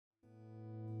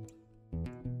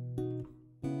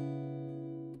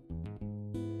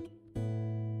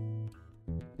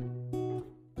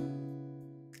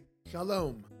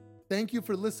Shalom. Thank you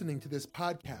for listening to this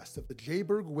podcast of the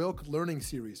Jayberg Wilk Learning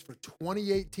Series for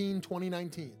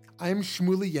 2018-2019. I am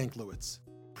Shmuley Yanklowitz,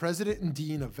 President and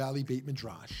Dean of Valley Beit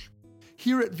Midrash.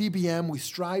 Here at VBM, we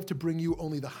strive to bring you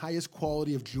only the highest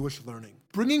quality of Jewish learning,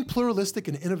 bringing pluralistic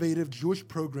and innovative Jewish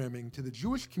programming to the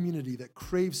Jewish community that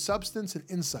craves substance and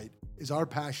insight is our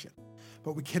passion,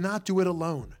 but we cannot do it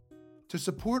alone. To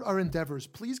support our endeavors,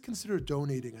 please consider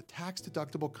donating a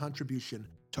tax-deductible contribution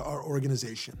to our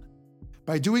organization.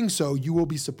 By doing so, you will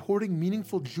be supporting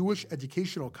meaningful Jewish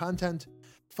educational content,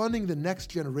 funding the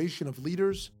next generation of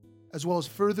leaders, as well as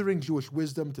furthering Jewish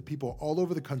wisdom to people all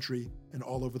over the country and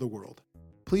all over the world.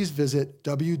 Please visit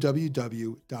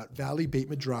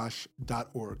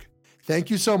www.valleybeitmidrash.org. Thank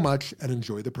you so much and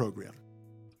enjoy the program.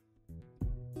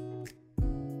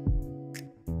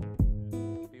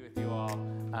 Be with you all.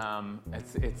 I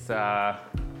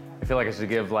feel like I should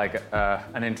give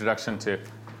an introduction to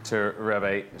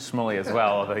Rabbi Shmuley as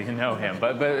well, although you know him.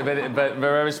 But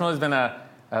Rabbi Shmuley's been a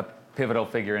pivotal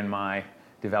figure in my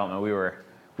development. We were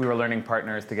learning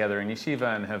partners together in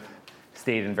yeshiva and have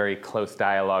stayed in very close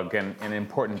dialogue and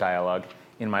important dialogue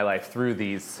in my life through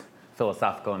these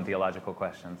philosophical and theological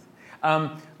questions.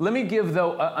 Let me give,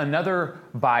 though, another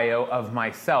bio of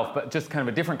myself, but just kind of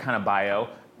a different kind of bio,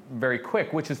 very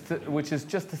quick, which is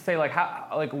just to say,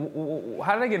 how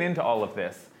did I get into all of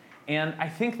this? And I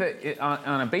think that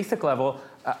on a basic level,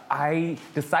 I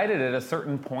decided at a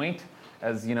certain point,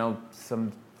 as you know,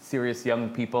 some serious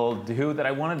young people do, that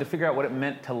I wanted to figure out what it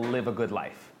meant to live a good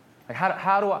life. Like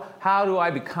how do I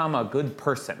become a good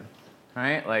person,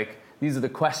 right? Like these are the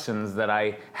questions that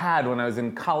I had when I was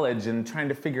in college and trying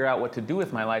to figure out what to do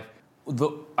with my life.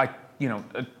 I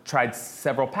tried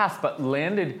several paths, but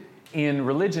landed in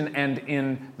religion and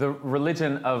in the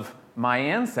religion of my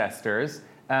ancestors,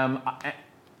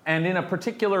 and in a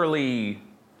particularly,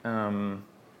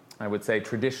 I would say,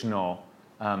 traditional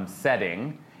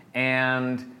setting.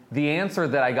 And the answer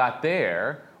that I got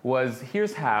there was,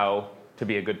 here's how to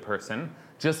be a good person.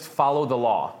 Just follow the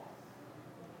law.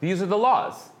 These are the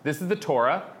laws. This is the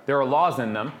Torah. There are laws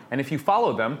in them. And if you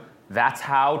follow them, that's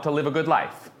how to live a good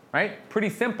life, right?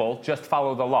 Pretty simple, just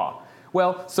follow the law.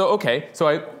 Well, so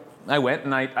I went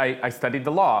and I studied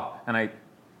the law, and I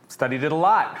studied it a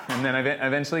lot. And then I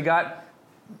eventually got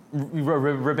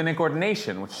rabbinic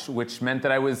ordination, which meant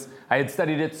that I had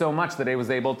studied it so much that I was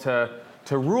able to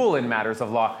rule in matters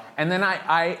of law. And then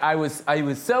I was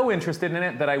so interested in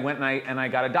it that I went and I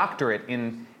got a doctorate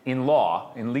in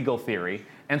law, in legal theory.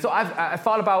 And so I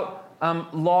thought about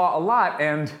law a lot,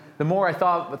 and the more I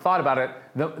thought about it,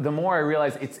 the more I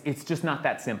realized it's just not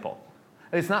that simple.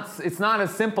 It's not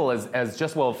as simple as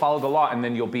just, well, follow the law and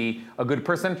then you'll be a good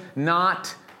person.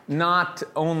 Not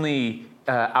only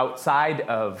outside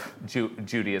of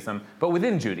Judaism, but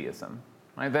within Judaism.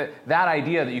 Right? That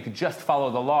idea that you could just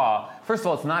follow the law, first of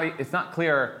all, it's not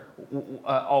clear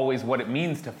always what it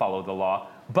means to follow the law,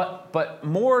 but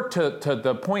more to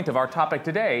the point of our topic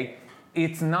today,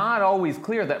 it's not always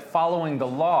clear that following the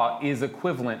law is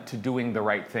equivalent to doing the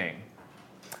right thing.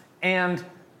 And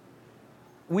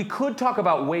we could talk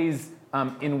about ways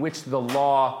in which the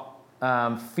law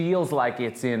feels like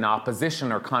it's in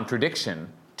opposition or contradiction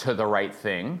to the right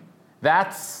thing.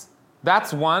 That's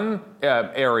one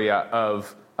area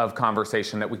of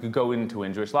conversation that we could go into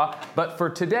in Jewish law. But for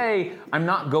today, we're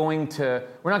not going to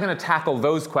tackle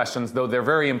those questions, though they're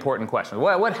very important questions.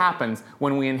 What happens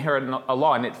when we inherit a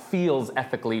law and it feels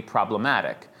ethically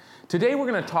problematic? Today, we're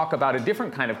going to talk about a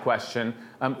different kind of question,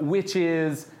 which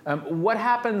is what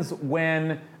happens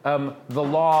when the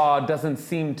law doesn't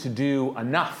seem to do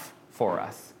enough for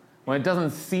us, when it doesn't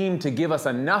seem to give us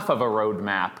enough of a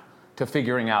roadmap to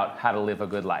figuring out how to live a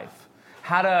good life.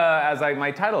 How to, my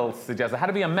title suggests, how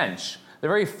to be a mensch. The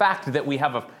very fact that we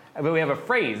have a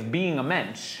phrase, being a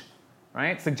mensch,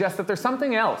 right, suggests that there's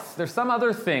something else. There's some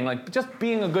other thing, like just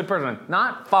being a good person,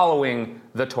 not following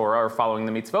the Torah or following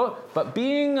the mitzvot, but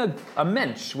being a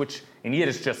mensch, which in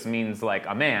Yiddish just means like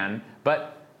a man,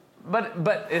 but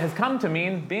it has come to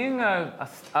mean being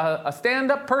a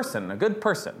stand-up person, a good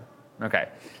person. Okay,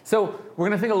 so we're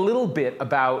going to think a little bit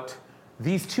about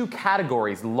these two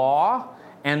categories, law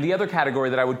and the other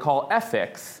category that I would call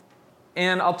ethics.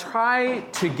 And I'll try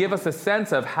to give us a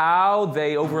sense of how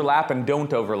they overlap and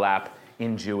don't overlap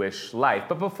in Jewish life.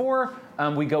 But before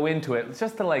we go into it,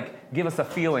 just to give us a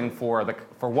feeling for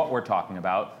what we're talking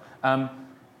about,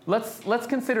 let's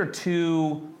consider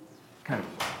two kind of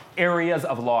areas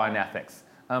of law and ethics.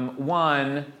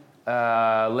 One,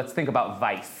 let's think about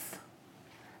vice.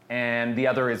 And the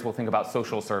other is we'll think about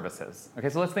social services. Okay,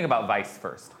 so let's think about vice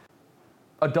first.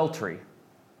 Adultery.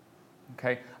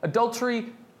 Okay,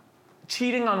 adultery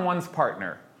cheating on one's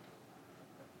partner.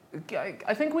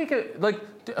 I think we could,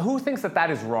 who thinks that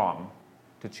is wrong,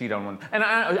 to cheat on one? And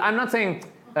I'm not saying,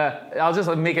 I'll just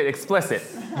make it explicit.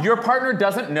 Your partner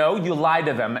doesn't know, you lie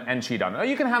to them and cheat on them.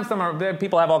 You can have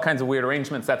people have all kinds of weird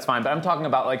arrangements, that's fine, but I'm talking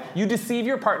about you deceive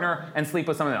your partner and sleep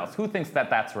with someone else. Who thinks that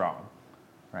that's wrong?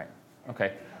 Right,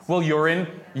 okay. Well, you're in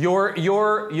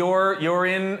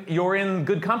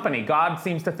good company. God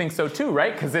seems to think so too,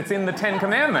 right? Because it's in the 10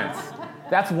 Commandments.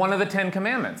 That's one of the 10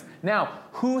 Commandments. Now,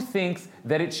 who thinks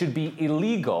that it should be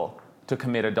illegal to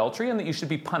commit adultery and that you should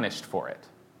be punished for it?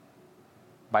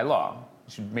 By law.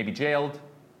 You should maybe jailed,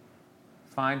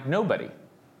 fined? Nobody.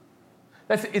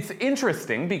 It's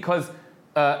interesting because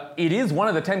it is one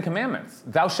of the 10 Commandments.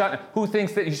 Thou shalt. Who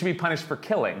thinks that you should be punished for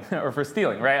killing or for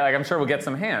stealing, right? I'm sure we'll get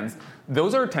some hands.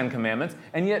 Those are 10 Commandments,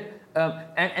 and yet,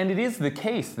 and it is the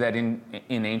case that in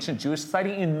ancient Jewish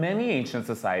society, in many ancient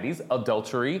societies,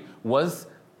 adultery was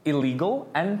illegal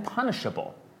and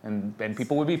punishable. And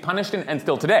people would be punished, and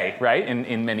still today, right,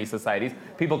 in many societies,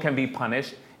 people can be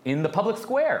punished in the public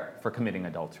square for committing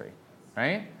adultery,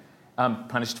 right?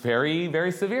 Punished very,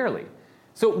 very severely.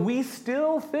 So we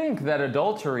still think that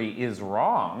adultery is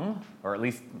wrong, or at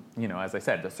least, as I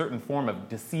said, a certain form of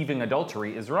deceiving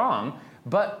adultery is wrong,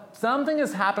 but something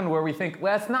has happened where we think,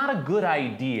 well, it's not a good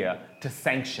idea to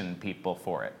sanction people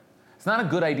for it. It's not a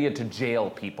good idea to jail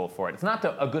people for it. It's not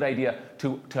a good idea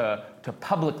to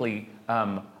publicly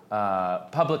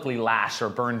lash or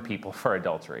burn people for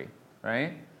adultery,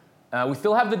 right? We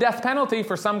still have the death penalty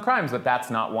for some crimes, but that's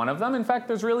not one of them. In fact,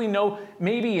 there's really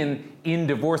maybe in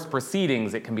divorce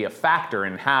proceedings it can be a factor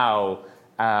in how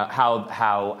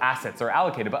assets are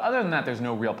allocated, but other than that, there's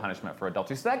no real punishment for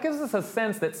adultery. So that gives us a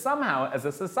sense that somehow, as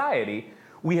a society,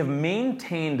 we have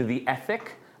maintained the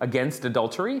ethic against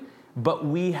adultery, but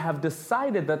we have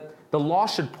decided that the law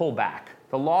should pull back.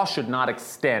 The law should not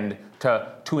extend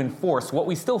to enforce what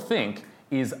we still think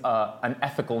is an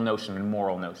ethical notion and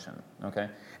moral notion. Okay,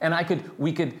 and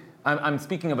I'm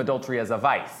speaking of adultery as a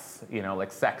vice,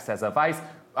 like sex as a vice.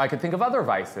 I could think of other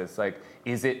vices, like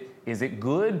is it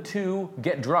good to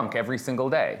get drunk every single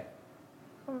day?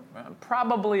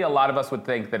 Probably a lot of us would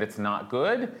think that it's not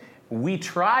good. We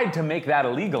tried to make that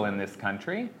illegal in this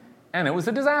country, and it was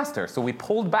a disaster, so we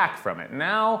pulled back from it.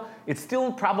 Now, it's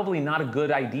still probably not a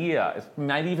good idea. It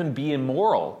might even be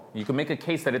immoral. You can make a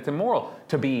case that it's immoral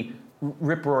to be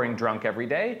rip-roaring drunk every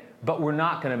day, but we're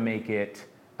not going to make it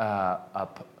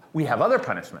we have other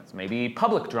punishments. Maybe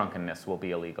public drunkenness will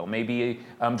be illegal. Maybe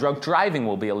drunk driving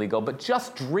will be illegal. But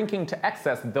just drinking to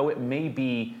excess, though it may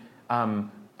be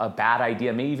a bad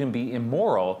idea, may even be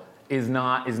immoral, is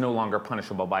no longer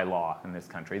punishable by law in this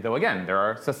country. Though again, there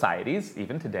are societies,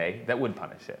 even today, that would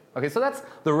punish it. Okay, so that's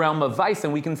the realm of vice,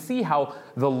 and we can see how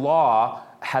the law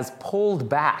has pulled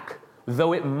back,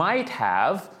 though it might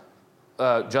have,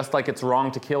 just like it's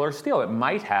wrong to kill or steal, it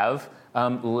might have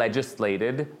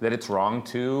legislated that it's wrong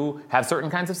to have certain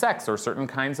kinds of sex or certain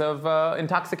kinds of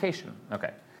intoxication.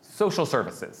 Okay. Social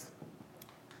services.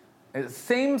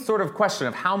 Same sort of question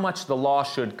of how much the law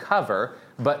should cover,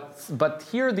 but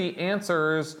here the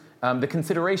answers, the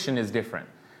consideration is different.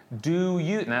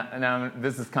 Now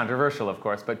this is controversial, of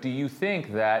course, but do you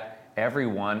think that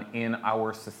everyone in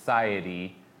our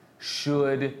society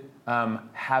should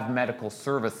have medical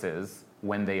services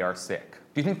when they are sick?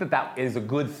 Do you think that is a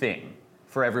good thing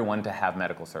for everyone to have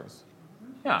medical service?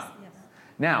 Yeah. Yes.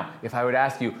 Now, if I would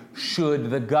ask you, should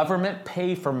the government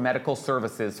pay for medical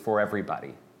services for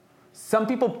everybody? Some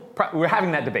people, we're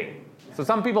having that debate. So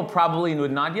some people probably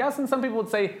would nod yes, and some people would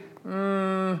say,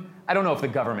 I don't know if the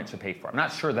government should pay for it. I'm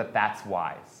not sure that that's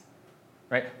wise,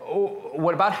 right? Oh,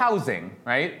 what about housing,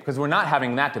 right? Because we're not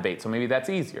having that debate, so maybe that's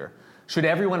easier. Should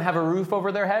everyone have a roof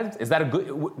over their heads?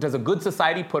 Does a good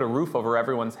society put a roof over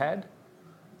everyone's head?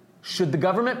 Should the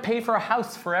government pay for a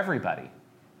house for everybody?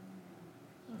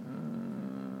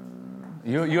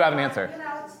 You have an answer.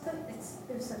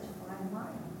 There's such a fine line.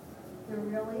 There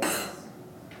really is.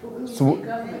 But when you say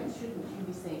government, shouldn't you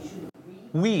be saying shouldn't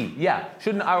we?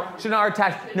 Shouldn't our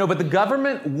tax? No, but the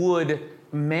government would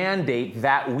mandate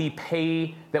that we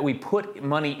put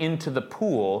money into the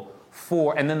pool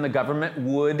and then the government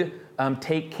would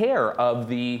take care of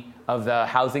the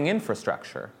housing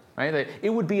infrastructure. Right? It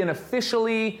would be an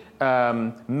officially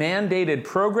mandated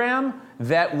program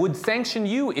that would sanction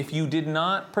you if you did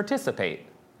not participate.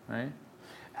 Right?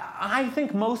 I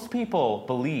think most people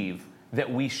believe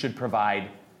that we should provide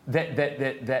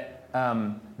that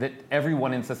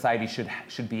everyone in society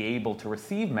should be able to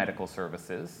receive medical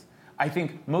services. I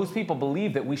think most people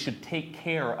believe that we should take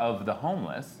care of the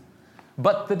homeless.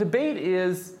 But the debate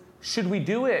is, should we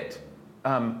do it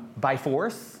by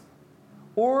force?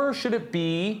 or should it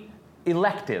be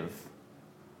elective?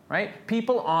 Right?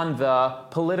 People on the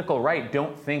political right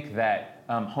don't think that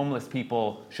homeless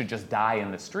people should just die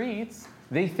in the streets.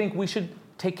 They think we should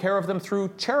take care of them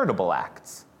through charitable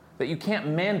acts, that you can't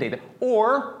mandate it.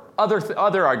 Or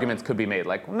other arguments could be made,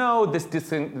 like, no,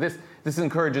 this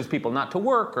encourages people not to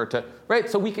work or to, right?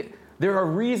 So there are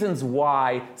reasons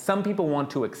why some people want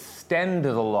to extend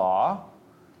the law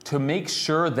to make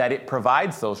sure that it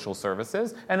provides social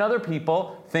services, and other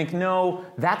people think, no,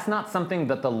 that's not something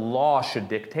that the law should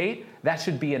dictate. That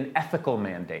should be an ethical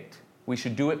mandate. We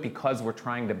should do it because we're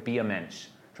trying to be a mensch,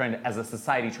 as a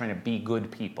society, trying to be good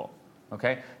people.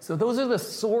 Okay? So those are the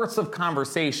sorts of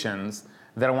conversations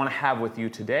that I want to have with you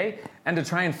today, and to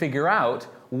try and figure out,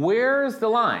 where's the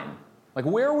line? Like,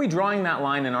 where are we drawing that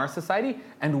line in our society,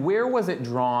 and where was it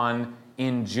drawn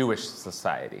in Jewish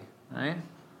society? Right?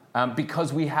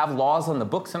 Because we have laws on the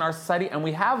books in our society, and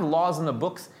we have laws on the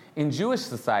books in Jewish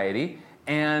society,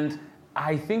 and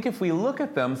I think if we look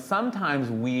at them, sometimes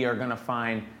we are going to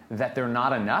find that they're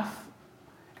not enough,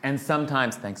 and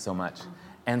sometimes, thanks so much,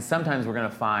 and sometimes we're going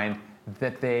to find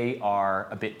that they are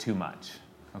a bit too much,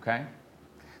 okay?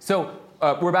 So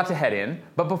we're about to head in,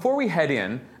 but before we head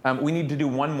in, we need to do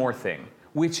one more thing,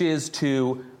 which is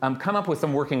to come up with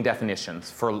some working definitions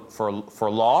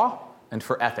for law and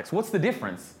for ethics. What's the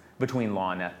difference between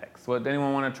law and ethics? Would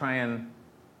anyone want to try and...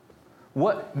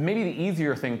 Maybe the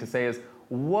easier thing to say is,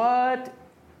 what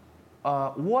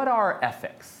are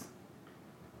ethics?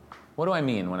 What do I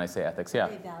mean when I say ethics? Yeah.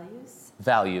 Values.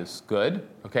 Values, good.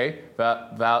 Okay.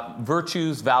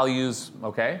 Virtues, values,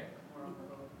 okay.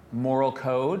 Moral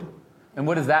code. And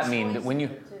what does that mean? That when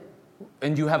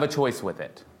you have a choice with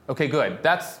it. Okay, good.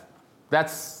 That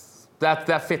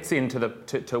fits into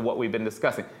to what we've been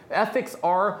discussing. Ethics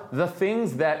are the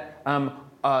things that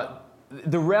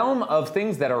the realm of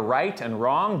things that are right and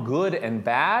wrong, good and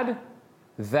bad,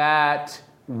 that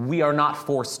we are not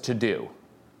forced to do.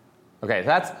 Okay,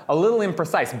 that's a little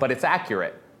imprecise, but it's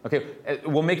accurate. Okay,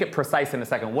 we'll make it precise in a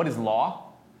second. What is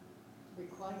law?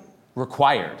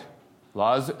 Required.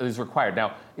 Law is required.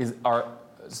 Now,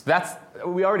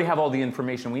 we already have all the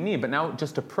information we need, but now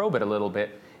just to probe it a little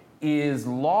bit, is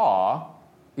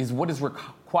what is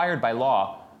required by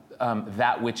law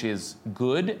that which is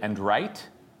good and right,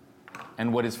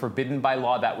 and what is forbidden by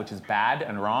law, that which is bad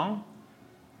and wrong?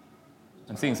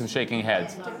 I'm seeing some shaking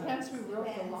heads. Depends who wrote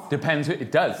the law. Depends.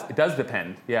 It does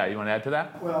depend. Yeah, you want to add to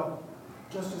that? Well,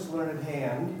 Justice Learned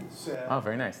Hand said Oh,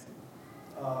 very nice.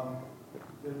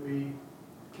 that we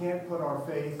can't put our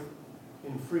faith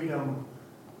in freedom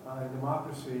and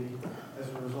democracy as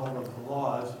a result of the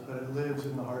laws, but it lives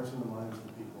in the hearts and the minds of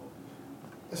the people.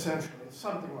 Essentially, it's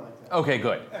something like that. Okay,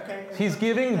 good. Okay. He's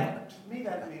giving... To me,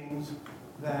 that means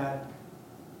that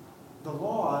the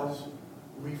laws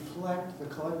reflect the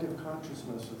collective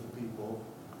consciousness of the people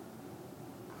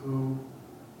who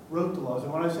wrote the laws.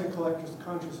 And when I say collective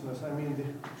consciousness, I mean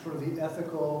the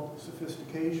ethical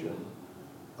sophistication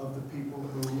of the people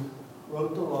who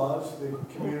wrote the laws, the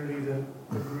community that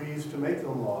agrees to make the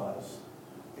laws.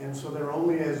 And so they're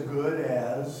only as good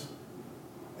as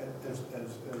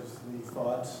the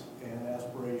thoughts and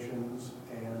aspirations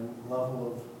and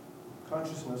level of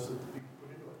consciousness that the people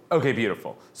put into it. Okay,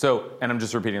 beautiful. So, and I'm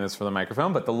just repeating this for the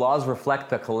microphone, but the laws reflect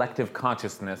the collective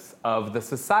consciousness of the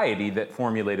society that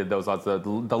formulated those laws, the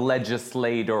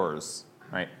legislators,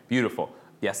 right? Beautiful.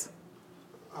 Yes?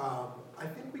 I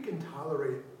think we can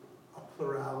tolerate a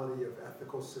plurality of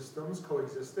ethical systems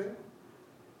coexisting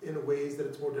in ways that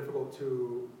it's more difficult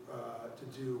to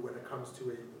do when it comes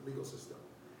to a legal system.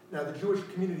 Now, the Jewish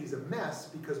community is a mess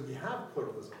because we have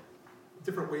pluralism,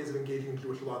 different ways of engaging in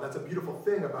Jewish law. That's a beautiful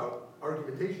thing about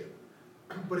argumentation.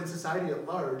 But in society at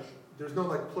large, there's no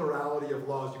plurality of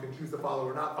laws you can choose to follow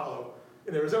or not follow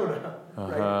in Arizona,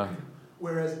 right?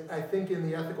 Whereas I think in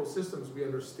the ethical systems, we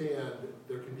understand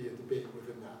there can be a debate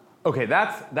within that. Okay,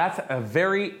 that's a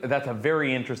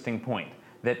very interesting point.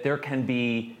 That there can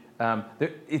be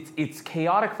it's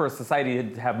chaotic for a society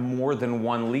to have more than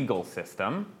one legal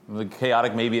system.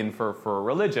 Chaotic maybe for a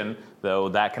religion, though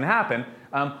that can happen.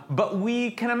 But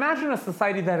we can imagine a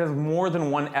society that has more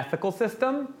than one ethical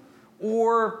system,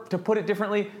 or to put it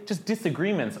differently, just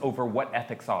disagreements over what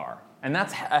ethics are. And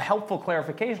that's a helpful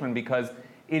clarification because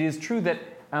it is true that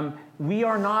we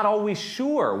are not always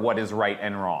sure what is right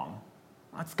and wrong.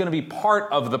 That's going to be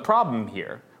part of the problem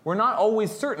here. We're not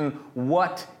always certain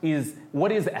what is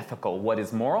ethical, what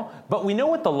is moral, but we know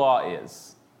what the law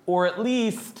is, or at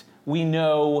least we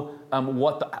know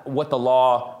what the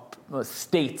law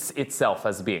states itself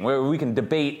as being. We can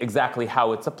debate exactly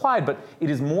how it's applied, but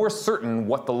it is more certain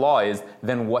what the law is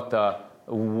than what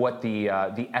what the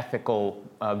ethical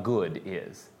good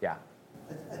is. Yeah.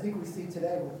 I think we see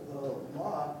today with the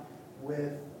law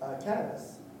with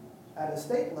cannabis. At a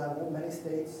state level, many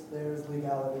states, there's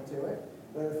legality to it,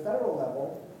 but at a federal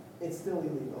level, it's still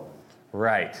illegal.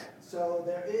 Right. So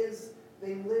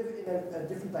they live in a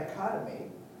different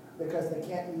dichotomy because they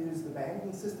can't use the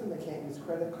banking system, they can't use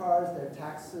credit cards, their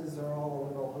taxes are all a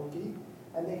little hokey,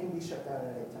 and they can be shut down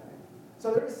at any time.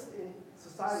 So there's, in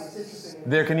society, it's interesting.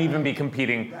 There can even be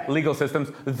competing legal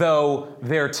systems, though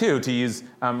there too, to use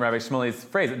Rabbi Shmuley's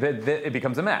phrase, it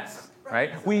becomes a mess,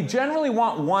 right? We generally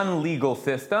want one legal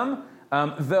system,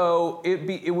 though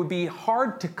it would be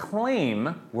hard to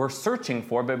claim, we're searching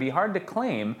for, but it'd be hard to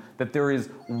claim that there is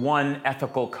one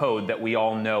ethical code that we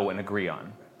all know and agree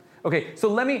on. Okay,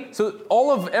 so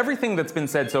everything that's been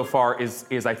said so far is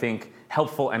I think,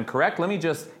 helpful and correct. Let me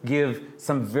just give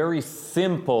some very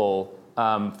simple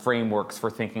frameworks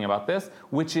for thinking about this,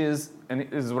 which is, and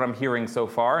this is what I'm hearing so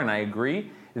far, and I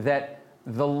agree, that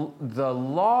the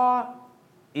law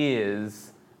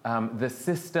is the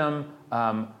system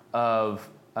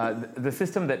the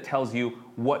system that tells you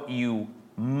what you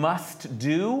must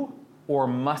do or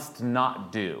must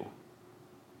not do,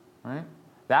 right?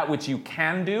 That which you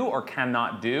can do or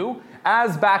cannot do,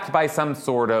 as backed by some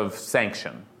sort of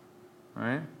sanction,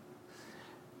 right?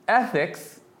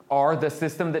 Ethics are the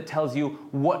system that tells you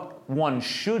what one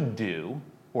should do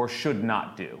or should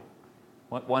not do,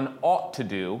 what one ought to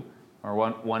do or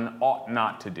what one ought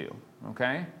not to do,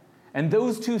 okay? And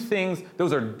those two things,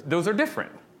 those are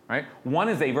different, right? One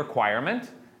is a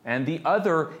requirement, and the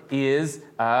other is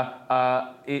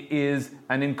an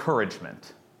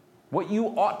encouragement. What you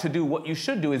ought to do, what you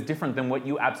should do, is different than what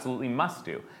you absolutely must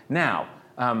do. Now,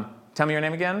 tell me your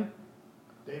name again.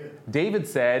 David. David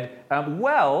said,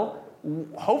 well,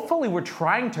 hopefully we're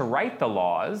trying to write the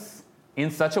laws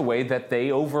in such a way that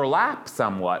they overlap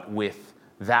somewhat with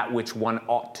that which one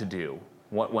ought to do,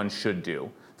 what one should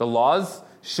do. The laws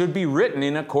should be written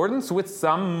in accordance with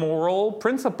some moral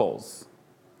principles,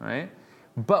 right?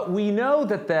 But we know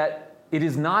that it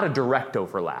is not a direct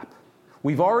overlap.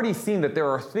 We've already seen that there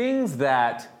are things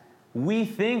that we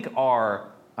think are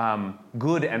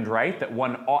good and right, that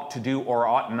one ought to do or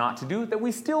ought not to do, that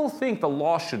we still think the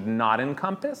law should not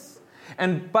encompass.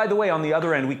 And by the way, on the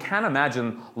other end, we can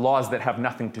imagine laws that have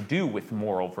nothing to do with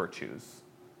moral virtues,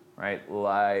 right?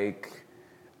 Like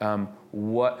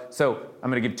what? So I'm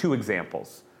going to give two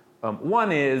examples.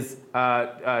 One is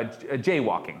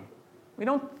jaywalking. We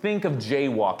don't think of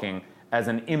jaywalking as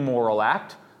an immoral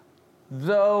act,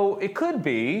 though it could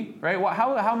be, right?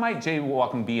 How might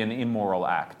jaywalking be an immoral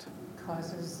act?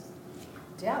 Causes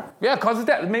death. Yeah, it causes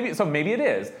death. Maybe it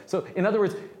is. So in other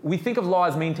words, we think of law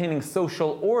as maintaining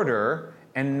social order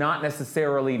and not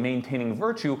necessarily maintaining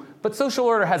virtue, but social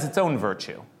order has its own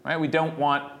virtue, right? We don't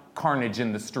want carnage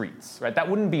in the streets, right? That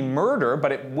wouldn't be murder,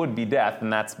 but it would be death,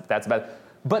 and that's bad.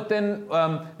 But then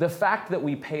the fact that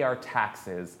we pay our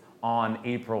taxes on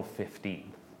April 15th,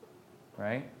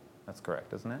 right? That's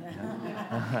correct, isn't it?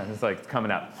 Yeah. It's like it's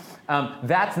coming up.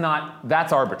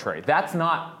 That's arbitrary. That's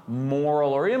not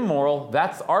moral or immoral.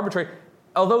 That's arbitrary.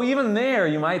 Although even there,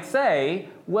 you might say,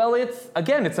 well, it's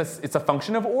a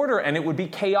function of order, and it would be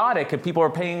chaotic if people are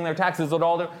paying their taxes at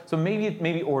all. So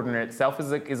maybe order itself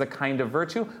is a kind of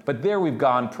virtue. But there we've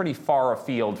gone pretty far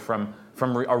afield from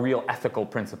a real ethical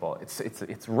principle.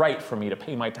 It's right for me to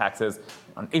pay my taxes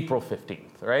on April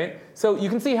 15th, right? So you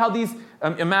can see how these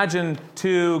imagine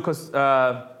two, because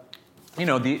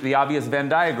the obvious Venn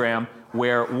diagram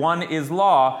where one is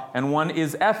law and one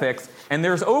is ethics, and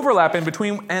there's overlap in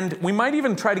between, and we might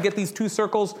even try to get these two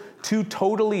circles to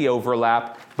totally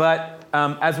overlap, but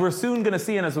as we're soon going to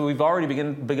see, and as we've already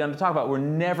begun to talk about, we're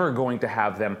never going to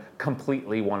have them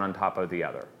completely one on top of the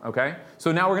other, okay?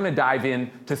 So now we're going to dive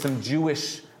into some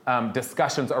Jewish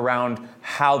discussions around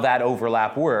how that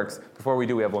overlap works. Before we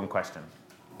do, we have one question.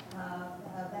 I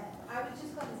was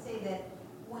just going to say that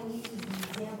when you use the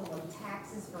example of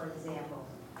taxes, for example,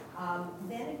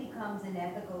 then it becomes an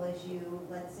ethical issue,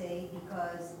 let's say,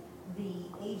 because the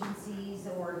agencies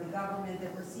or the government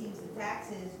that receives the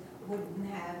taxes wouldn't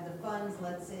have the funds,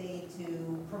 let's say,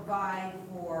 to provide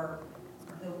for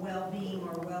the well-being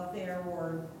or welfare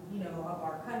or, of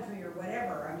our country or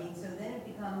whatever. I mean, so then it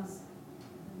becomes,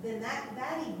 then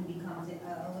that even becomes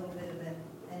a little bit of an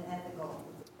ethical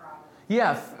problem.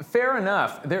 Yeah, fair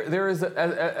enough. There is,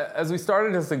 as we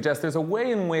started to suggest, there's a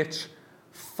way in which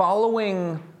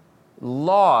following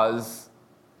laws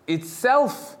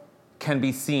itself can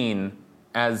be seen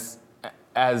as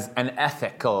an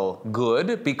ethical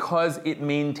good because it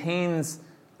maintains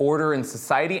order in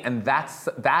society, and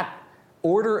that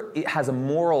order, it has a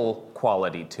moral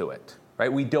quality to it,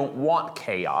 right? We don't want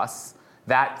chaos.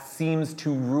 That seems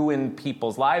to ruin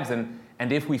people's lives, and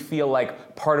if we feel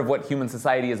like part of what human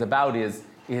society is about is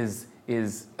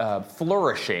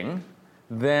flourishing,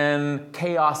 then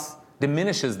chaos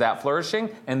diminishes that flourishing,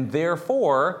 and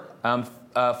therefore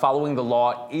following the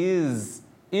law is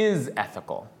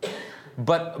ethical.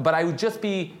 But I would just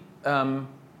be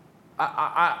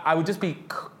I would just be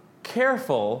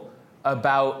careful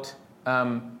about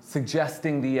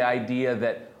suggesting the idea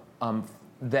that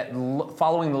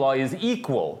following the law is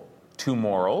equal to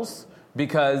morals,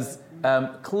 because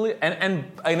and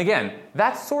again,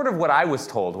 that's sort of what I was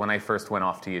told when I first went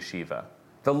off to yeshiva.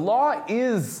 The law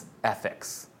is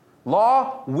ethics.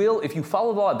 Law will, if you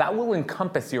follow the law, that will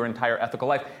encompass your entire ethical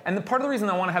life. And the part of the reason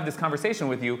I want to have this conversation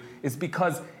with you is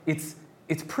because it's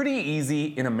pretty easy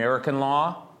in American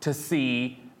law to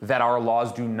see that our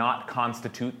laws do not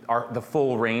constitute the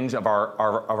full range of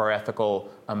our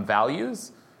ethical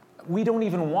values. We don't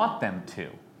even want them to,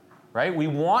 right? We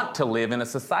want to live in a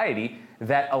society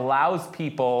that allows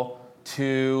people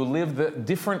to live the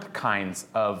different kinds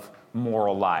of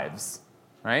moral lives,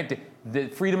 right? The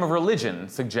freedom of religion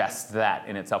suggests that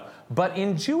in itself. But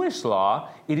in Jewish law,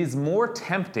 it is more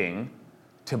tempting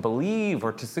to believe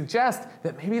or to suggest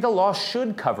that maybe the law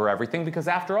should cover everything, because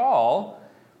after all,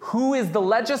 who is the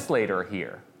legislator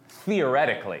here?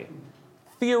 Theoretically.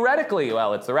 Theoretically,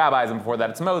 well, it's the rabbis, and before that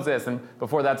it's Moses, and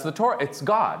before that's the Torah, it's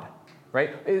God,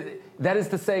 right? That is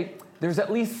to say, there's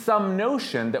at least some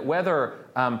notion that whether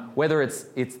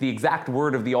it's the exact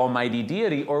word of the almighty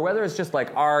deity, or whether it's just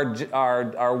like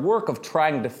our work of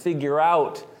trying to figure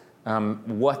out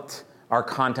what our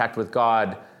contact with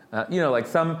God, like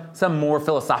some more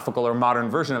philosophical or modern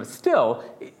version of it. Still,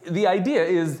 the idea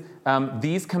is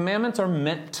these commandments are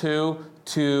meant to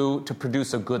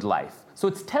produce a good life. So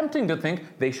it's tempting to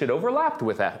think they should overlap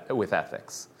with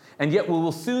ethics. And yet we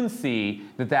will soon see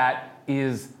that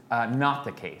is not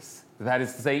the case. That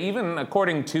is to say, even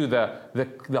according to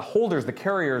the holders, the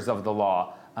carriers of the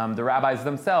law, the rabbis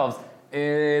themselves,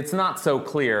 it's not so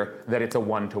clear that it's a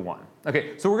one-to-one.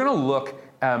 Okay, so we're going to look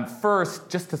first,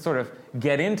 just to sort of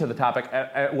get into the topic,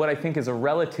 at what I think is a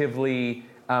relatively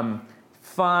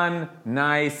fun,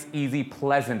 nice, easy,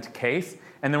 pleasant case.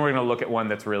 And then we're going to look at one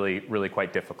that's really, really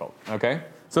quite difficult. Okay?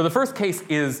 So the first case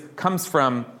comes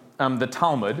from the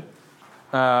Talmud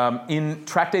in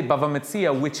Tractate Bava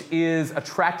Metzia, which is a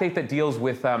tractate that deals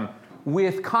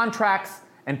with contracts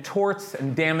and torts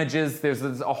and damages. There's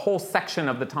a whole section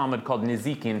of the Talmud called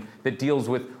Nezikin that deals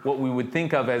with what we would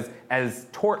think of as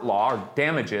tort law or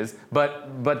damages, but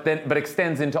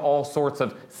extends into all sorts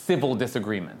of civil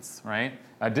disagreements, right?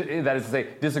 That is to say,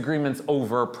 disagreements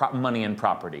over money and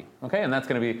property. Okay, and that's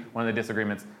going to be one of the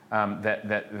disagreements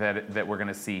that we're going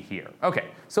to see here. Okay,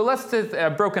 so let's just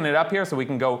broken it up here so we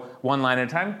can go one line at a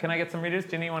time. Can I get some readers?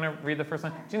 Ginny, you want to read the first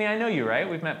line? Ginny, I know you, right?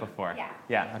 We've met before. Yeah.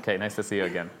 Yeah. Okay. Nice to see you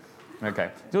again.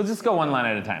 Okay, so we'll just go one line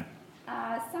at a time.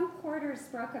 Some porters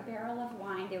broke a barrel of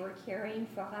wine they were carrying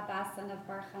for Rabba, son of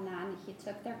Bar Hanan. He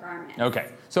took their garments. Okay,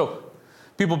 so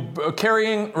people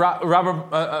carrying Rabba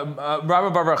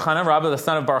Bar Hanan, Rabba the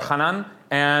son of Bar Hanan,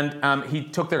 and he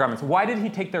took their garments. Why did he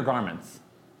take their garments?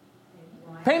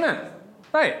 Payment.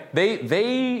 Right.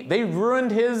 They ruined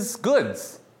his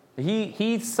goods.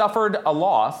 He suffered a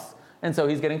loss, and so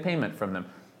he's getting payment from them.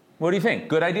 What do you think?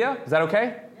 Good idea? Is that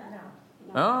okay?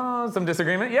 Oh, some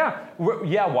disagreement? Yeah.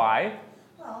 Yeah, why?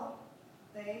 Well,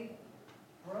 they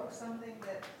broke something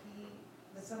that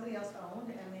somebody else owned,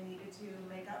 and they needed to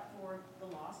make up for the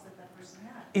loss that person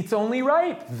had. It's only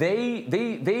right.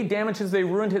 They damaged they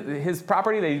ruined his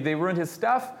property, they ruined his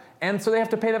stuff, and so they have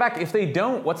to pay that back. If they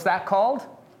don't, what's that called?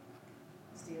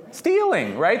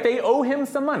 Stealing, right? They owe him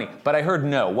some money. But I heard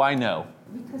no. Why no?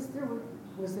 Because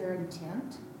was there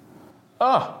intent?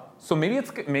 Oh, so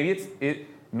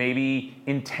maybe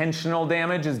intentional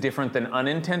damage is different than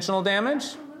unintentional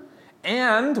damage.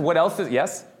 And what else is,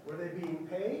 yes? Were they being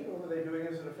paid, or were they doing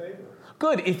it as a favor?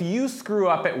 Good. If you screw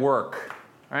up at work,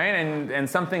 right, and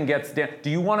something gets do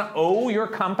you want to owe your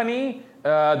company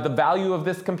the value of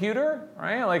this computer,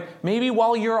 right? Like maybe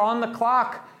while you're on the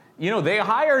clock, they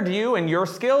hired you and your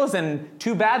skills, and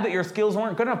too bad that your skills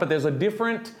weren't good enough, but there's a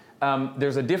different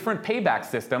payback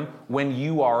system when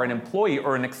you are an employee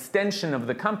or an extension of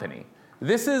the company.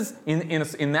 This is,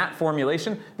 in that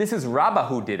formulation, this is Rabbah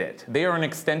who did it. They are an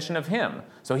extension of him.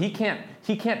 So he can't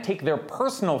take their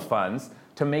personal funds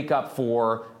to make up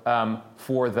for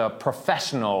the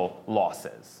professional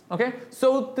losses. Okay?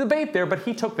 So debate there, but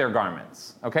he took their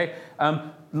garments. Okay?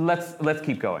 Let's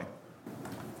keep going.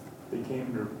 They came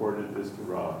and reported this to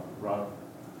Rob. Rob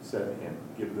said to him,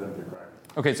 give them their garments.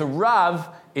 Okay, so Rav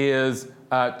is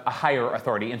a higher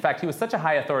authority. In fact, he was such a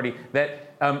high authority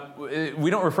that we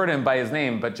don't refer to him by his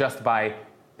name, but just by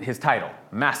his title,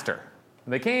 Master.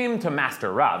 They came to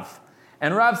Master Rav,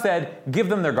 and Rav said, give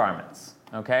them their garments,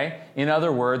 okay? In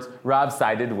other words, Rav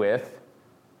sided with,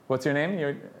 what's your name?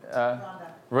 Rhonda.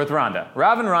 With Rhonda.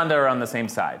 Rav and Rhonda are on the same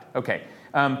side. Okay,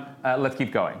 let's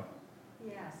keep going.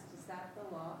 He asked, is that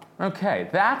the law? Okay,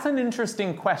 that's an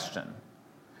interesting question.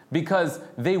 Because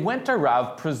they went to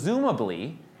Rav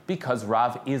presumably because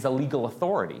Rav is a legal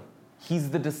authority. He's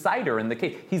the decider in the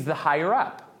case. He's the higher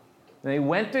up. They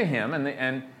went to him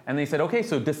and they said, okay,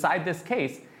 so decide this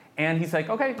case. And he's like,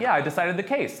 okay, yeah, I decided the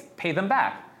case. Pay them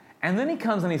back. And then he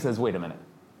comes and he says, wait a minute.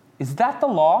 Is that the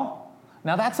law?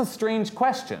 Now that's a strange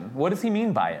question. What does he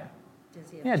mean by it?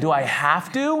 Yeah, do I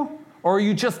have to? Or are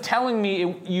you just telling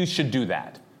me you should do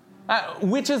that?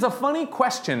 Which is a funny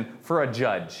question for a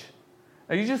judge.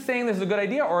 Are you just saying this is a good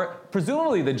idea? Or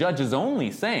presumably the judge is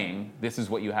only saying this is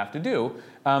what you have to do,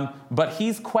 but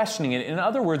he's questioning it. In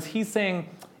other words, he's saying,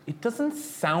 it doesn't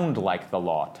sound like the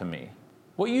law to me.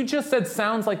 What you just said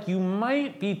sounds like you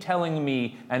might be telling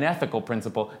me an ethical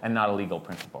principle and not a legal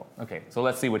principle. Okay, so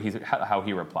let's see how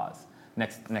he replies.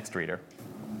 Next reader.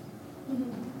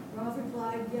 Rav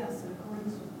replied, yes, in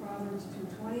accordance with Proverbs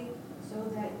 2:20, so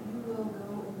that you will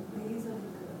go in the ways of the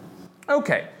good.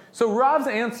 Okay, so Rav's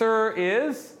answer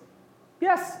is,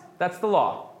 yes, that's the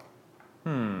law.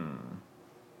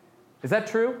 Is that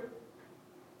true?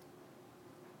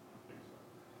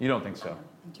 You don't think so?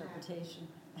 Interpretation.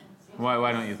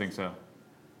 Why don't you think so?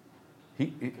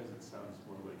 Because it sounds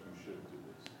more like you should do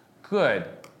this.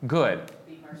 Good.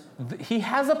 He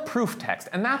has a proof text,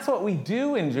 and that's what we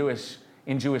do in Jewish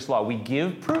law. We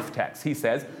give proof text. He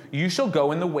says, you shall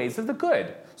go in the ways of the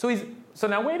good. So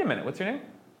now wait a minute, what's your name?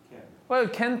 Ken. Well,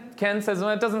 Ken says, well,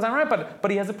 it doesn't sound right, but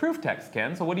he has a proof text,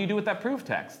 Ken. So what do you do with that proof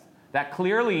text? That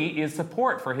clearly is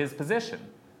support for his position.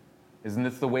 Isn't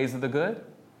this the ways of the good?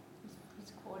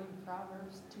 He's quoting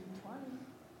Proverbs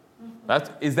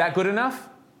 2:20. Is that good enough?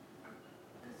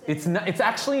 It's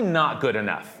actually not good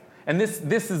enough. And this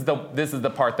is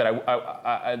the part that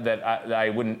I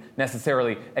wouldn't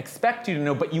necessarily expect you to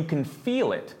know, but you can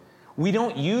feel it. We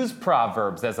don't use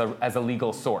Proverbs as a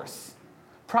legal source.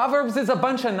 Proverbs is a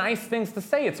bunch of nice things to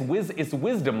say. It's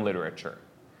wisdom literature.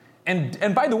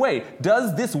 And by the way,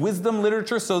 does this wisdom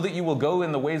literature, so that you will go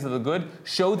in the ways of the good,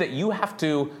 show that you have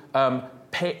to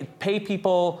pay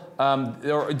people,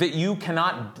 or that you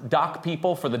cannot dock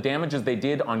people for the damages they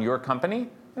did on your company?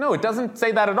 No, it doesn't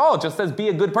say that at all. It just says be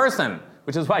a good person,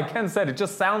 which is why Ken said it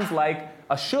just sounds like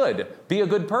a should. Be a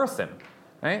good person,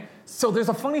 right? So there's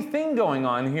a funny thing going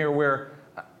on here where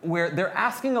they're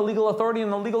asking a legal authority,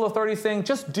 and the legal authority is saying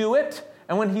just do it.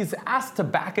 And when he's asked to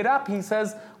back it up, he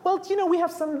says, well, we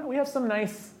have some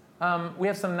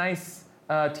nice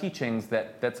teachings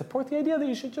that support the idea that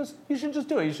you should just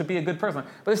do it. You should be a good person.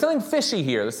 But there's something fishy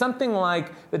here. There's something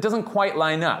that doesning quite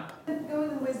line up.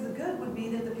 Going in the ways of the good would be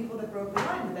that the people that broke the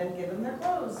line would then give him their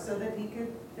clothes so that he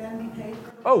could then be paid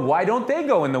for the... Oh, why don't they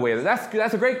go in the way?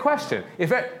 That's a great question.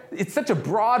 It's such a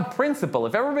broad principle.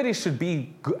 If everybody should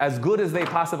be as good as they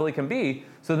possibly can be,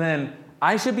 so then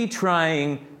I should be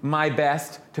trying my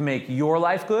best to make your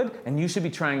life good, and you should be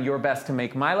trying your best to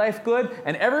make my life good,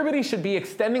 and everybody should be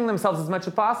extending themselves as much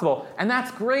as possible. And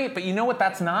that's great, but you know what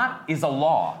that's not? Is a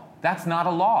law. That's not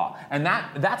a law. And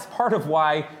that's part of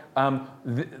why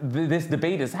this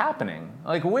debate is happening.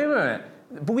 Like, wait a minute.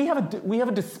 But we have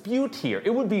a dispute here.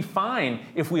 It would be fine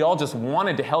if we all just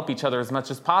wanted to help each other as much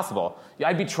as possible.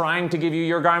 I'd be trying to give you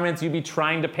your garments. You'd be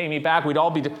trying to pay me back. We'd all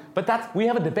be... But we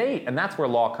have a debate, and that's where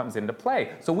law comes into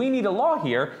play. So we need a law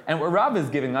here, and what Rav is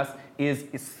giving us is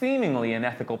seemingly an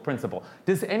ethical principle.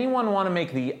 Does anyone want to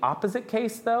make the opposite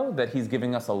case, though, that he's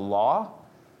giving us a law?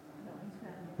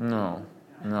 No.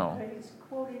 But he's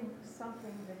quoting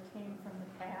something that came from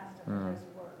the past of his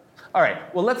work. All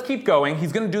right, well, let's keep going.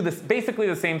 He's going to do this basically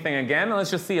the same thing again. And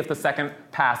let's just see if the second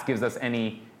pass gives us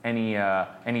any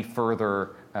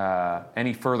further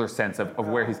sense of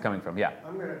where he's coming from. Yeah.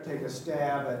 I'm going to take a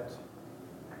stab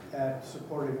at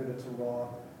supporting that it's a law.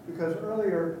 Because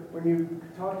earlier, when you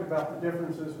talked about the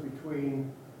differences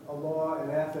between a law and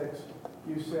ethics,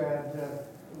 you said that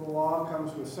the law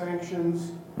comes with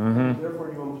sanctions, and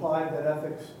therefore you implied that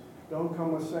ethics don't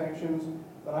come with sanctions.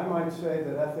 But I might say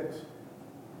that ethics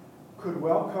could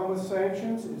well come with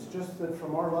sanctions. It's just that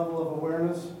from our level of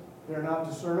awareness, they're not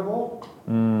discernible.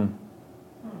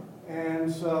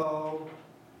 And so...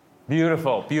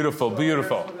 Beautiful. I'm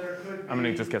going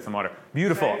to just get some water.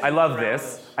 Beautiful. I love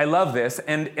this.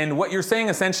 And what you're saying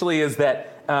essentially is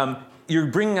that you're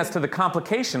bringing us to the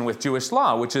complication with Jewish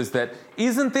law, which is that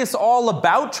isn't this all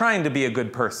about trying to be a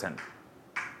good person?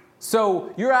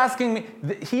 So you're asking me,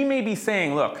 he may be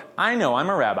saying, look, I know I'm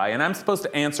a rabbi and I'm supposed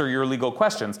to answer your legal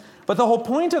questions, but the whole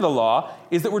point of the law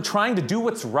is that we're trying to do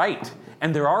what's right,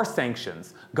 and there are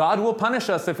sanctions. God will punish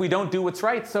us if we don't do what's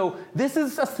right, so this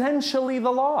is essentially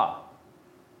the law,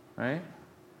 right?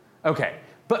 Okay,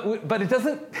 but it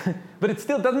doesn't, but it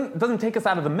still doesn't take us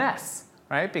out of the mess,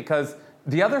 right? Because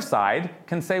the other side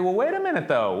can say, well, wait a minute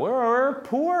though, we're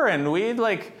poor and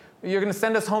you're going to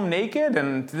send us home naked,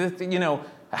 and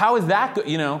how is that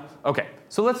good? Okay,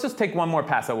 so let's just take one more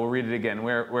pass out. We'll read it again.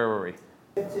 Where were we?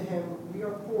 Said to him, we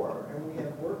are poor, and we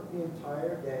have worked the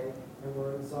entire day, and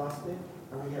we're exhausted,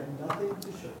 and we have nothing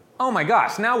to show. Oh my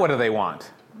gosh, now what do they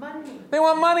want? Money. They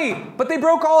want money, but they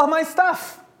broke all of my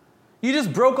stuff. You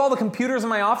just broke all the computers in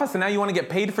my office, and now you want to get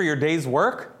paid for your day's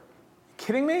work?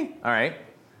 Kidding me? All right.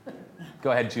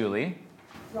 Go ahead, Julie.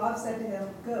 Rav said to him,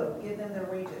 go, give them their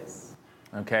wages.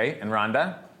 Okay, and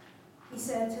Rhonda? He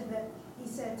said to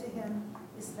him,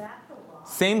 is that the law?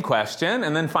 Same question,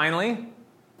 and then finally?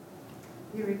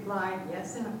 He replied,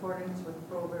 yes, in accordance with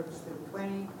Proverbs 2:20,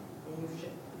 and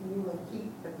you will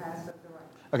keep the path of the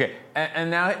righteous. Okay, and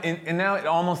now it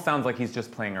almost sounds like he's just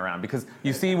playing around, because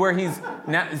you see where he's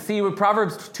now. See with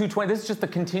Proverbs 2:20, this is just a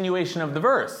continuation of the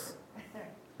verse,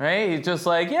 right? He's just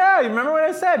like, yeah, you remember what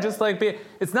I said? Just like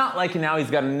it's not like now he's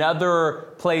got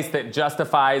another place that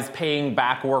justifies paying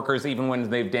back workers even when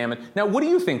they've damaged. Now, what do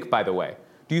you think, by the way?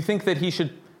 Do you think that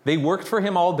they worked for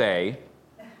him all day?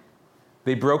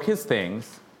 They broke his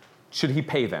things. Should he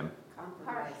pay them?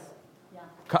 Compromise.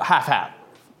 Half.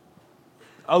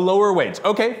 A lower wage.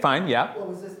 Okay, fine, yeah. Well,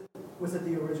 was it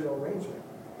the original arrangement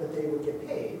that they would get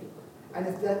paid? And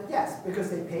if that, yes,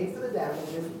 because they paid for the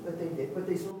damages that they did, but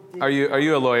they still did. Are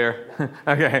you a lawyer?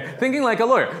 Okay, thinking like a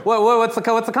lawyer. What's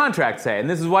the contract say? And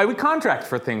this is why we contract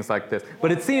for things like this.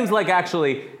 But it seems like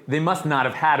actually they must not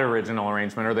have had original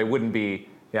arrangement, or they wouldn't be.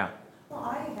 Yeah. Well,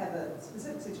 I have a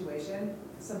specific situation.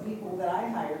 Some people that I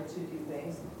hired to do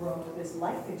things broke this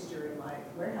light fixture in my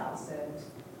warehouse, and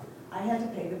I had to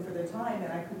pay them for their time,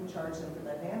 and I couldn't charge them for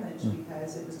that damage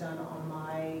because it was done on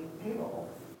my payroll.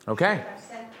 Okay.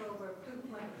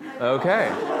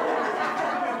 Okay.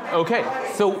 Okay.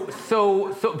 So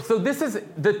this is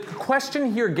the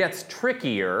question here gets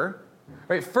trickier,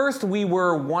 right? First, we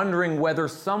were wondering whether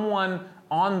someone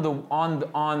on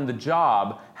the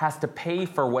job has to pay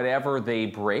for whatever they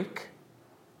break,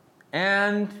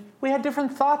 and we had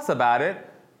different thoughts about it,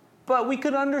 but we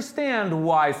could understand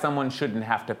why someone shouldn't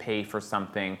have to pay for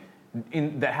something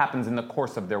that happens in the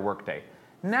course of their workday.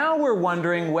 Now we're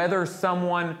wondering whether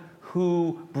someone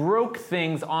who broke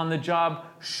things on the job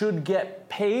should get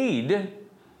paid.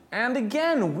 And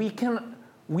again,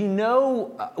 we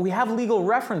know we have legal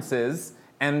references,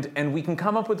 and we can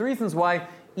come up with reasons why.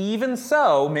 Even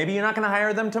so, maybe you're not going to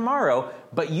hire them tomorrow,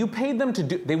 but you paid them to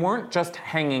do. They weren't just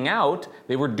hanging out;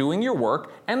 they were doing your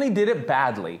work, and they did it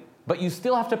badly. But you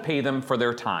still have to pay them for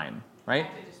their time, right? You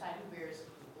have to decide who bears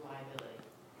liability.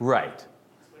 Right.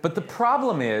 But the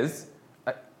problem is,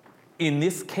 in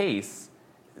this case,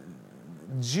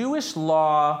 Jewish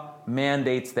law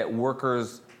mandates that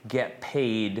workers get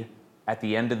paid at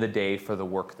the end of the day for the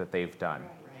work that they've done.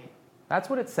 Right. That's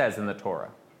what it says in the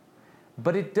Torah.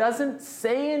 But it doesn't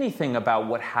say anything about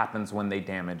what happens when they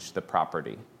damage the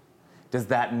property. Does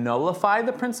that nullify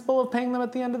the principle of paying them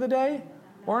at the end of the day?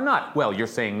 Or not? Well, you're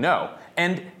saying no.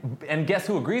 And guess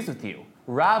who agrees with you?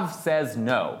 Rav says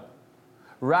no.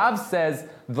 Rav says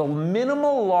the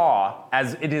minimal law,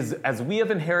 as we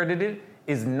have inherited it,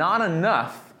 is not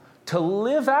enough to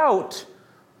live out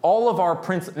all of our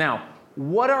principles. Now,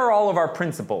 what are all of our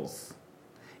principles?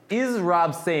 Is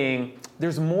Rav saying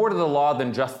there's more to the law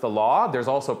than just the law? There's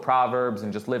also Proverbs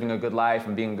and just living a good life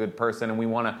and being a good person, and we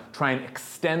want to try and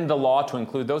extend the law to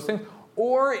include those things?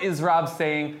 Or is Rav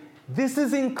saying this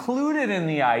is included in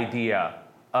the idea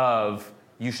of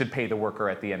you should pay the worker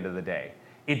at the end of the day?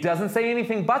 It doesn't say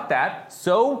anything but that,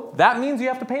 so that means you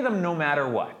have to pay them no matter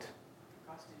what.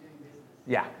 Cost of doing business.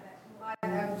 Yeah.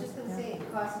 I was just going to say the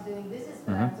cost of doing business,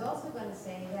 but I was also going to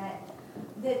say that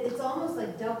it's almost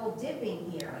like double dipping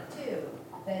here, too.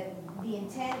 That the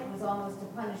intent was almost to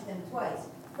punish them twice.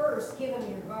 First, give them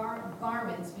your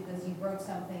garments because you broke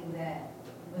something that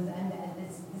was, and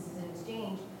this is an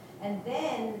exchange. And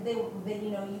then they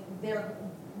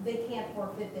can't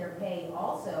forfeit their pay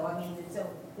also. I mean, so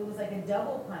it was like a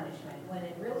double punishment when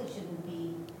it really shouldn't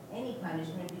be any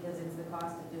punishment because it's the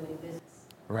cost of doing business.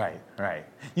 Right.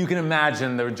 You can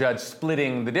imagine the judge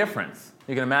splitting the difference.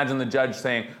 You can imagine the judge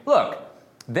saying, look,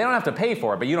 they don't have to pay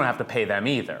for it, but you don't have to pay them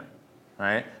either.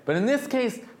 right? But in this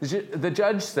case, the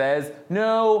judge says,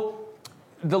 no,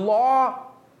 the law,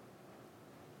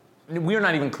 we're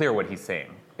not even clear what he's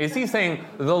saying. Is he saying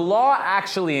the law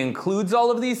actually includes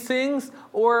all of these things?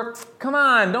 Or, come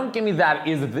on, don't give me that,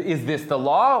 is this the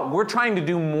law? We're trying to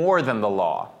do more than the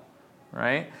law,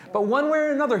 right? But one way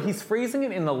or another, he's phrasing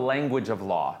it in the language of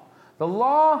law. The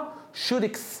law should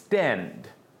extend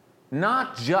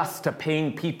not just to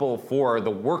paying people for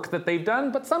the work that they've done,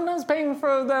 but sometimes paying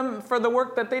for them for the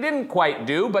work that they didn't quite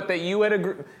do, but that you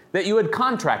had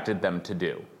contracted them to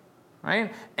do.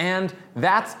 Right? And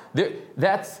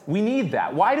we need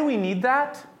that. Why do we need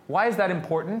that? Why is that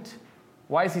important?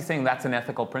 Why is he saying that's an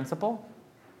ethical principle?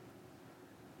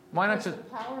 Why not just... The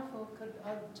powerful could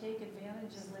take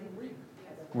advantage of labor.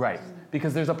 Right,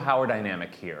 because there's a power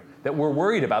dynamic here that we're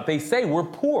worried about. They say we're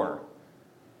poor.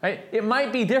 Right? It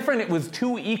might be different. It was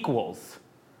two equals,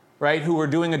 right, who were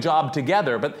doing a job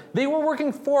together, but they were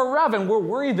working for Rav, and we're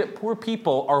worried that poor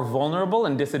people are vulnerable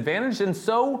and disadvantaged, and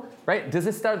so, right, does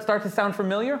this start to sound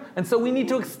familiar? And so we need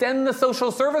to extend the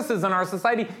social services in our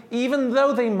society, even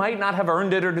though they might not have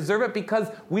earned it or deserve it, because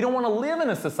we don't want to live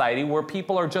in a society where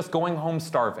people are just going home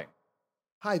starving.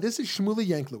 Hi, this is Shmuley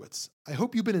Yanklowitz. I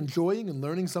hope you've been enjoying and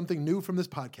learning something new from this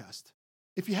podcast.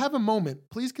 If you have a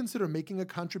moment, please consider making a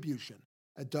contribution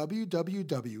at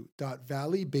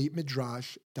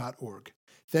www.valleybeitmidrash.org.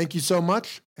 Thank you so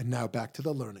much, and now back to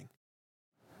the learning.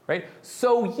 Right?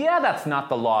 So yeah, that's not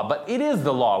the law, but it is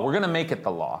the law. We're going to make it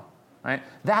the law. Right?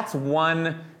 That's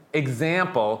one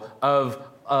example of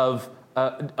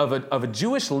a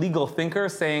Jewish legal thinker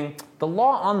saying the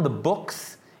law on the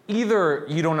books, either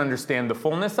you don't understand the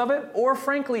fullness of it, or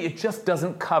frankly, it just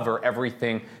doesn't cover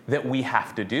everything that we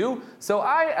have to do. So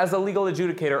I, as a legal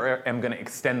adjudicator, am going to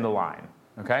extend the line.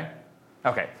 Okay?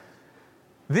 Okay.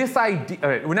 This idea,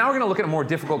 now we're going to look at a more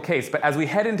difficult case, but as we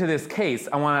head into this case,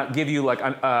 I want to give you like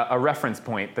a reference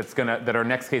point that our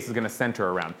next case is going to center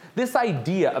around. This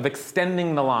idea of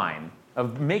extending the line,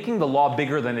 of making the law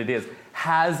bigger than it is,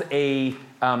 has a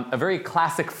very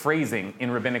classic phrasing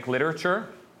in rabbinic literature,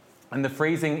 and the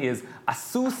phrasing is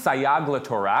asu sayag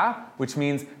LaTorah, which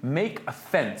means make a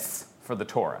fence for the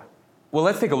Torah. Well,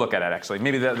 let's take a look at it, actually.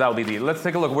 Maybe that'll be let's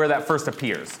take a look where that first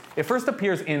appears. It first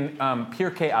appears in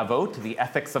Pirkei Avot, the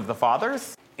Ethics of the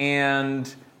Fathers.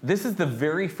 And this is the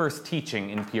very first teaching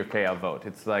in Pirkei Avot.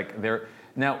 It's like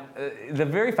now, the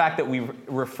very fact that we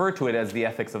refer to it as the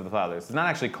Ethics of the Fathers, it's not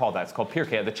actually called that. It's called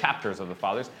Pirkei, the chapters of the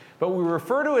Fathers. But we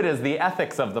refer to it as the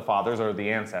Ethics of the Fathers, or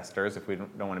the ancestors, if we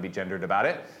don't want to be gendered about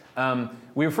it.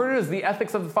 We refer to it as the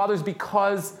Ethics of the Fathers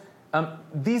because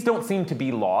these don't seem to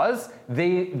be laws.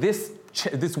 This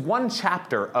one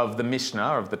chapter of the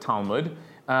Mishnah, or of the Talmud,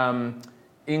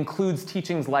 includes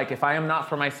teachings like, if I am not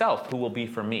for myself, who will be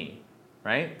for me?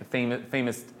 Right? The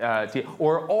famous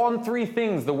or on three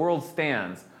things the world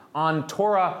stands: on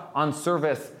Torah, on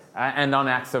service, and on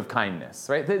acts of kindness.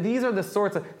 Right? These are the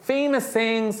sorts of famous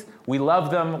sayings. We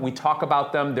love them. We talk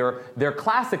about them. They're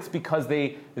classics because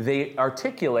they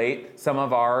articulate some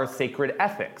of our sacred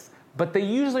ethics. But they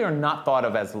usually are not thought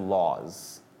of as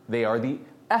laws. They are the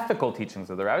ethical teachings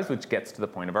of the rabbis, which gets to the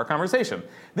point of our conversation.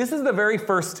 This is the very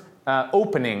first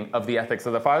opening of the Ethics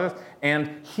of the Fathers, and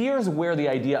here's where the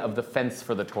idea of the fence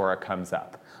for the Torah comes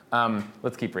up.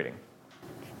 Let's keep reading.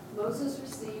 Moses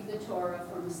received the Torah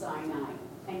from Sinai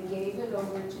and gave it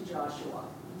over to Joshua,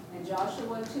 and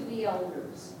Joshua to the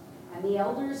elders, and the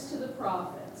elders to the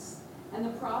prophets, and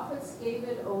the prophets gave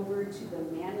it over to the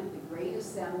men of the great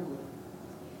assembly.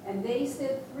 And they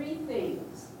said three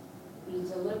things: be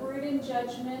deliberate in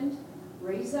judgment,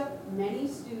 raise up many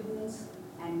students,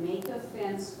 and make a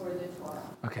fence for the Torah.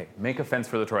 Okay, make a fence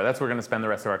for the Torah. That's what we're going to spend the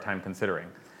rest of our time considering.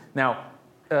 Now,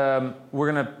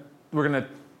 we're going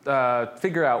to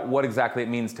figure out what exactly it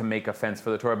means to make a fence for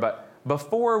the Torah. But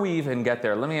before we even get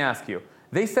there, let me ask you.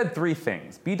 They said three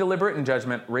things: be deliberate in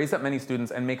judgment, raise up many students,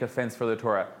 and make a fence for the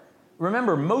Torah.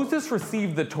 Remember, Moses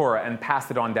received the Torah and passed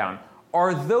it on down.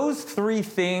 Are those three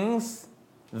things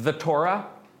the Torah?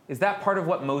 Is that part of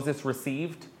what Moses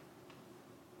received?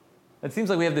 It seems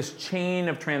like we have this chain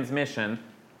of transmission,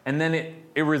 and then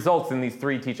it results in these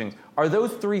three teachings. Are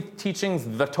those three teachings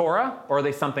the Torah, or are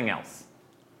they something else?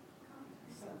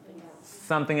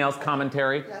 Something else,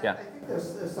 commentary? Yeah. I think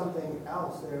there's something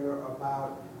else there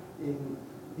about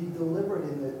be deliberate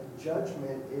in the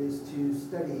judgment is to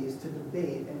study, is to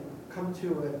debate, and come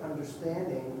to an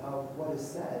understanding of what is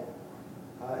said.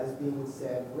 As being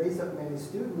said, raise up many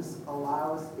students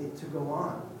allows it to go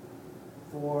on.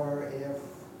 For if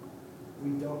we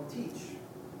don't teach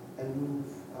and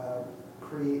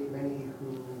create many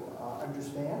who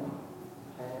understand,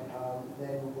 and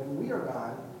then when we are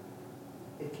gone,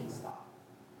 it can stop.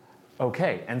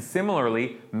 Okay, and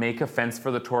similarly, make a fence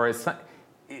for the Torah is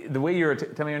the way you're,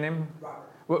 tell me your name? Robert.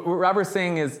 What Robert's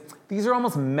saying is, these are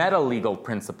almost meta-legal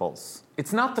principles.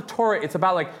 It's not the Torah, it's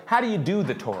about like, how do you do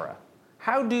the Torah?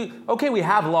 Okay, we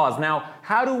have laws. Now,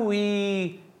 how do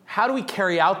we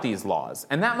carry out these laws?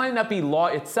 And that might not be law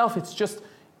itself, it's just,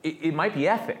 it might be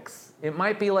ethics. It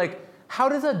might be like, how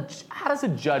does a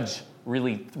judge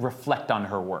really reflect on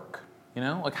her work? You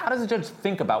know, like how does a judge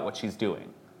think about what she's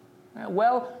doing?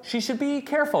 Well, she should be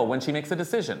careful when she makes a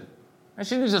decision. And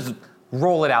she shouldn't just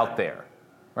roll it out there,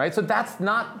 right? So that's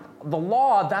not the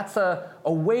law, that's a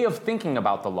way of thinking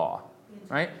about the law,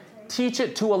 right? Teach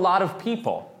it to a lot of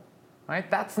people, right?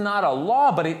 That's not a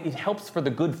law, but it helps for the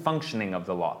good functioning of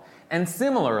the law. And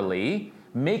similarly,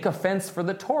 make a fence for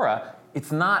the Torah.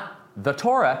 It's not the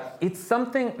Torah, it's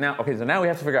something, so now we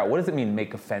have to figure out, what does it mean,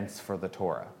 make a fence for the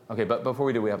Torah? Okay, but before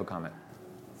we do, we have a comment.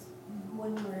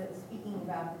 When we were speaking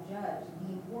about the judge,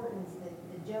 the importance that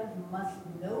the judge must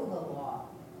know the law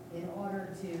in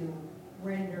order to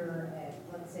render,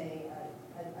 let's say,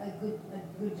 a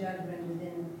good judgment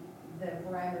within the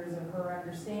parameters of her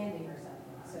understanding or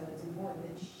something. So it's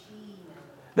important that she knows.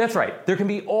 That's right. There can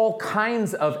be all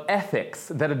kinds of ethics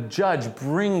that a judge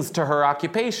brings to her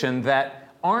occupation that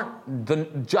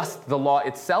aren't just the law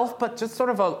itself, but just sort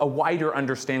of a wider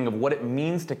understanding of what it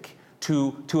means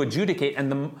to adjudicate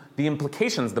and the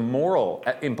implications, the moral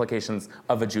implications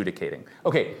of adjudicating.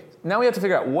 Okay, now we have to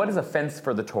figure out what is a fence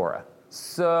for the Torah.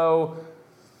 So,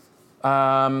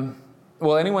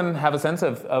 will anyone have a sense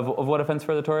of what a fence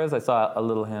for the Torah is? I saw a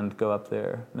little hand go up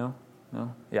there. No?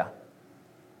 No? Yeah.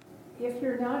 If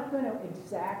you're not going to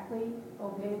exactly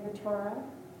obey the Torah,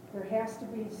 there has to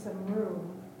be some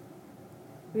room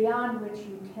beyond which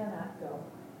you cannot go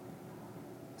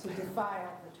to defile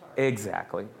the Torah.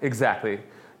 Exactly.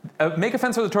 Make a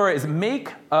fence for the Torah is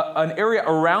make an area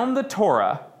around the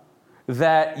Torah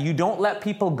that you don't let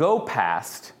people go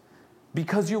past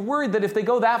because you're worried that if they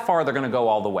go that far, they're going to go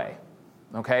all the way.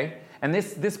 Okay? And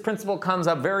this principle comes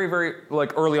up very, very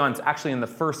early on. It's actually in the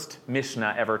first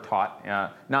Mishnah ever taught.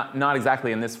 Not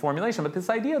exactly in this formulation, but this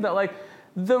idea that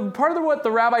the part of what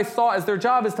the rabbis saw as their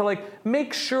job is to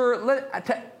make sure,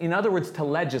 in other words, to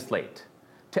legislate.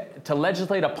 To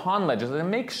legislate upon legislate,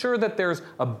 and make sure that there's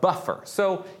a buffer.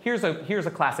 So here's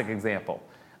a classic example.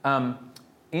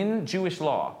 In Jewish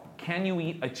law, can you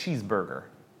eat a cheeseburger?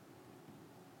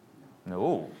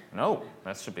 No,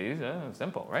 that should be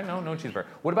simple, right? No cheeseburger.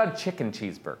 What about a chicken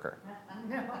cheeseburger?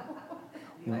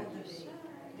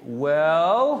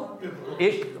 Well,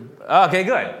 okay,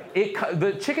 good.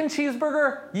 The chicken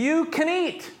cheeseburger you can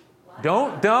eat.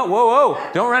 Don't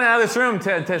run out of this room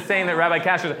to saying that Rabbi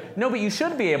Kasher. No, but you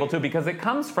should be able to because it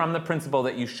comes from the principle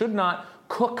that you should not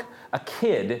cook a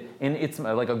kid in its,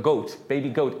 like a goat, baby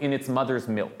goat, in its mother's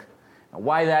milk. Now,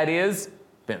 why that is,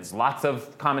 there's lots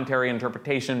of commentary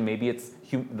interpretation. Maybe it's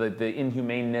the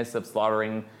inhumaneness of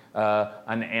slaughtering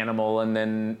an animal and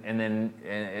then in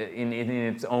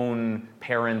its own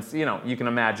parents. You can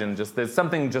imagine there's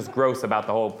something just gross about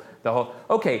the whole.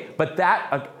 Okay, but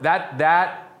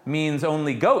that means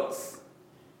only goats.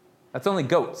 That's only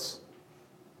goats.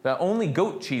 Only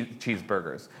goat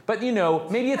cheeseburgers. But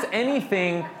maybe it's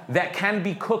anything that can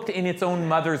be cooked in its own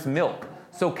mother's milk.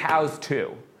 So cows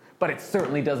too. But it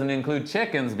certainly doesn't include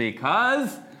chickens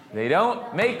because they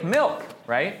don't make milk,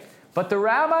 right? But the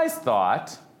rabbis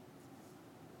thought,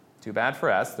 too bad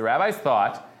for us, the rabbis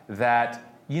thought that,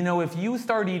 if you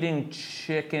start eating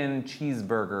chicken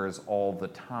cheeseburgers all the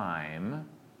time,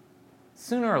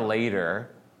 sooner or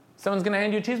later, someone's going to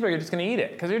hand you a cheeseburger, you're just going to eat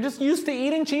it because you're just used to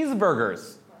eating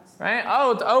cheeseburgers, right?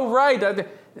 Right.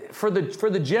 For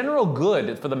the general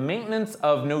good, for the maintenance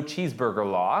of no cheeseburger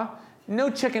law, no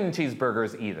chicken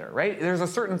cheeseburgers either, right? There's a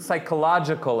certain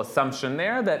psychological assumption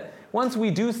there that once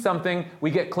we do something,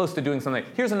 we get close to doing something.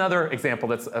 Here's another example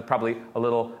that's probably a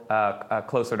little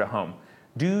closer to home.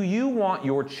 Do you want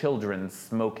your children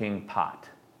smoking pot?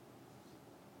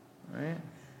 Right?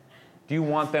 Do you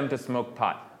want them to smoke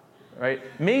pot? Right?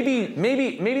 Maybe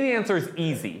the answer is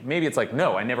easy. Maybe it's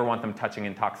no, I never want them touching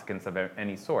intoxicants of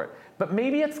any sort. But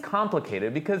maybe it's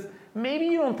complicated because maybe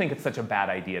you don't think it's such a bad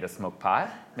idea to smoke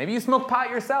pot. Maybe you smoke pot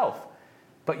yourself.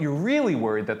 But you're really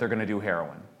worried that they're going to do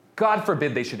heroin. God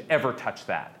forbid they should ever touch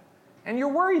that. And you're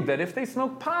worried that if they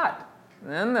smoke pot,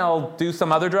 then they'll do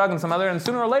some other drug and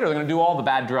sooner or later they're going to do all the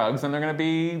bad drugs and they're going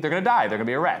to die. They're going to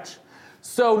be a wretch.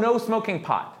 So no smoking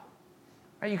pot.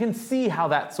 Right, you can see how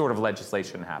that sort of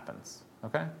legislation happens,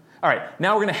 okay? All right,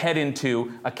 now we're going to head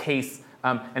into a case,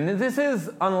 and this is,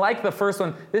 unlike the first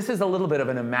one, this is a little bit of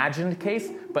an imagined case,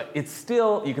 but it's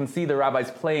still, you can see the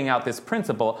rabbis playing out this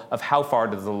principle of how far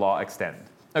does the law extend.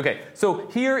 Okay, so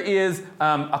here is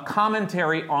a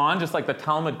commentary on, just like the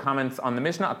Talmud comments on the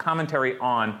Mishnah, a commentary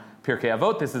on Pirkei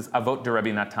Avot. This is Avot de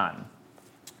Rabbi Natan.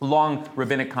 Long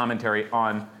rabbinic commentary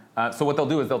on, so what they'll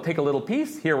do is they'll take a little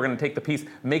piece. Here we're going to take the piece,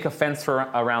 make a fence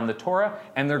around the Torah,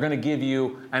 and they're going to give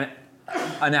you an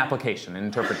application, an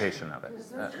interpretation of it.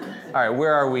 All right,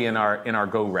 where are we in our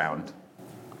go-round?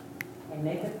 And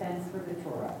make a fence for the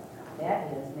Torah.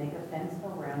 That is, make a fence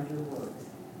around your words,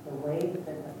 the way that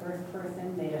the first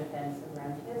person made a fence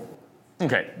around his words.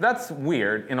 Okay, that's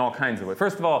weird in all kinds of ways.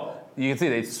 First of all, you can see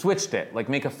they switched it, like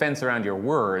make a fence around your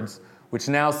words, which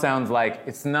now sounds like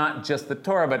it's not just the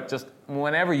Torah, but just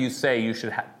whenever you say you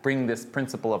should bring this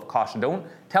principle of caution. Don't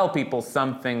tell people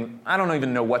something, I don't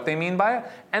even know what they mean by it.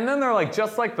 And then they're like,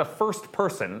 just like the first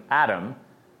person, Adam,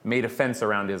 made a fence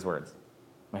around his words.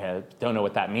 I don't know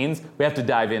what that means. We have to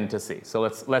dive in to see. So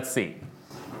let's see.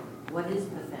 What is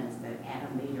the fence that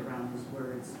Adam made around his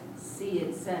words? See,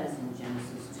 it says in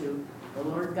Genesis 2, the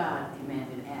Lord God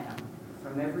commanded Adam,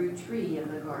 from every tree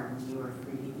of the garden you are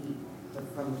free to eat, but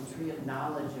from the tree of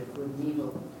knowledge of good and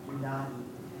evil do not eat.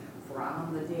 For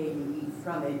on the day you eat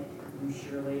from it, you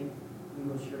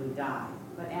will surely die.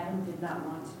 But Adam did not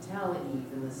want to tell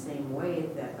Eve in the same way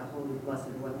that the Holy Blessed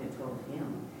One had told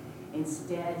him.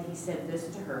 Instead, he said this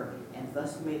to her, and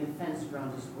thus made a fence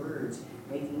around his words,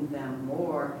 making them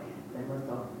more than what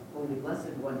the Holy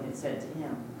Blessed One had said to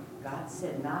him. God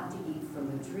said not to eat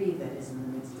from the tree that is in the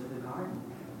midst of the garden,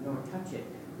 nor touch it,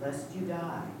 lest you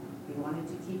die. He wanted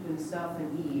to keep himself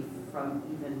and Eve from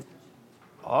even touching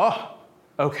it. Oh,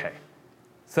 okay.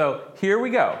 So here we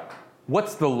go.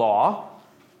 What's the law?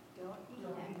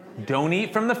 Don't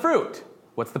eat from the fruit.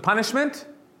 What's the punishment?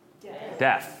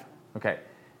 Death. Okay.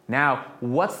 Now,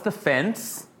 what's the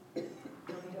fence?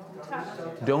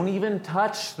 Don't even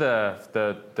touch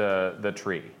the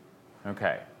tree.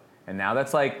 Okay. And now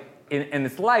that's like, and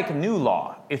it's like new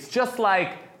law. It's just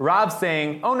like Rav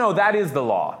saying, oh no, that is the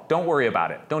law. Don't worry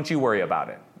about it. Don't you worry about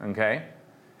it. Okay?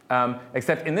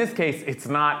 Except in this case, it's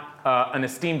not an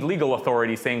esteemed legal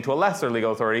authority saying to a lesser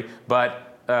legal authority,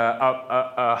 but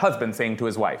a husband saying to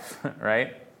his wife,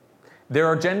 right? There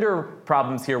are gender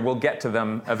problems here. We'll get to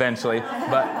them eventually,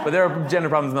 but there are gender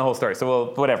problems in the whole story.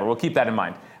 So we'll keep that in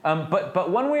mind.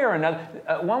 But one way or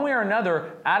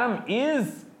another, Adam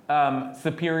is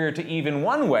superior to Eve in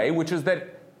one way, which is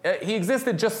that he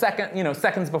existed just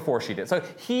seconds before she did. So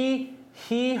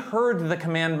he heard the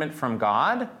commandment from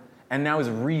God, and now is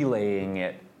relaying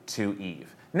it to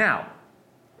Eve. Now,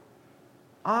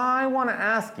 I want to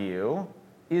ask you,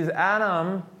 is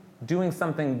Adam doing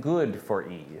something good for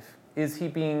Eve? Is he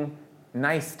being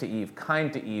nice to Eve,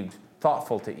 kind to Eve,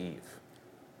 thoughtful to Eve?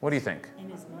 What do you think? In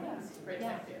his mind.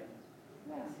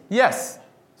 Yes.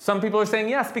 Some people are saying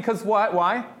yes, because what?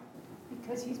 Why?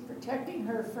 Because he's protecting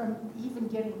her from even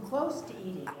getting close to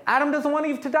eating it. Adam doesn't want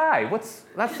Eve to die.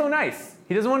 That's so nice.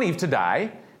 He doesn't want Eve to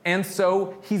die, and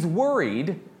so he's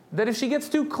worried that if she gets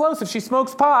too close, if she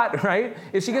smokes pot, right?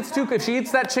 If she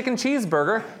eats that chicken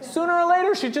cheeseburger, sooner or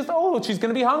later she's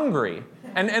going to be hungry.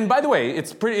 And by the way,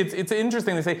 it's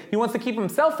interesting to say he wants to keep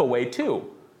himself away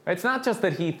too. Right? It's not just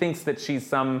that he thinks that she's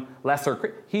some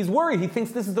lesser. He's worried. He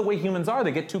thinks this is the way humans are.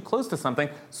 They get too close to something,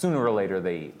 sooner or later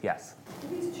they eat. Yes.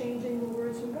 He's changing the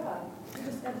words from God. He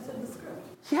just edited the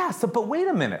script. Yeah, but wait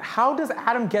a minute. How does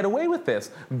Adam get away with this?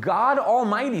 God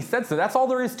Almighty said so. That's all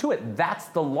there is to it. That's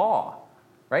the law.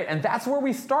 Right? And that's where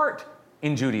we start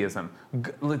in Judaism.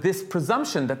 This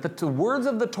presumption that the words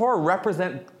of the Torah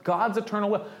represent God's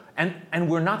eternal will. And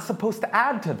we're not supposed to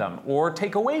add to them or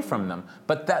take away from them.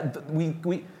 But that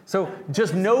so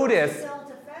just notice.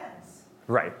 Self-defense.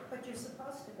 Right. But you're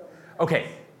supposed to go. Okay.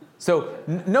 So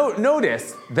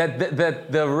notice that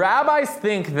the rabbis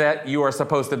think that you are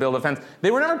supposed to build a fence.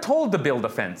 They were never told to build a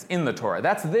fence in the Torah.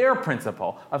 That's their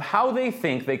principle of how they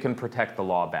think they can protect the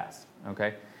law best.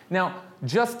 Okay. Now,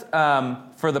 just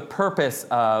for the purpose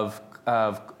of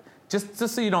just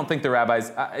so you don't think the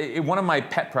rabbis, one of my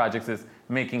pet projects is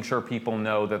making sure people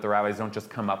know that the rabbis don't just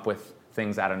come up with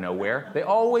things out of nowhere. They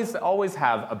always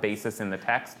have a basis in the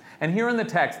text. And here in the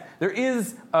text, there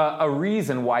is a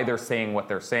reason why they're saying what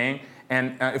they're saying.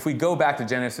 And if we go back to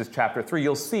Genesis chapter 3,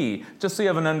 you'll see, just so you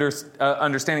have an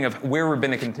understanding of where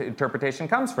rabbinic interpretation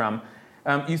comes from,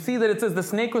 you see that it says, the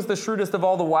snake was the shrewdest of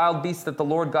all the wild beasts that the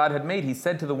Lord God had made. He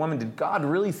said to the woman, did God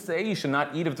really say you should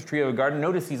not eat of the tree of the garden?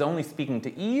 Notice he's only speaking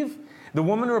to Eve. The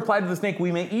woman replied to the snake,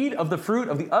 we may eat of the fruit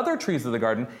of the other trees of the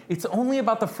garden. It's only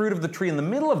about the fruit of the tree in the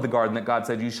middle of the garden that God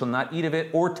said, you shall not eat of it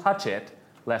or touch it,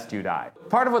 lest you die.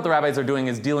 Part of what the rabbis are doing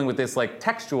is dealing with this like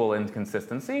textual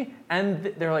inconsistency, and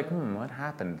they're like, what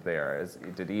happened there?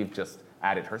 Did Eve just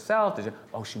add it herself?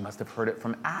 She must have heard it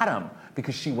from Adam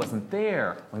because she wasn't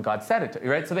there when God said it to her,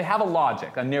 right? So they have a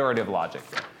logic, a narrative logic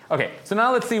there. Okay, so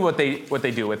now let's see what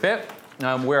they do with it.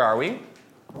 Where are we?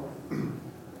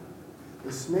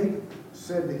 The snake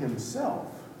said to himself,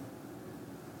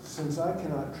 since I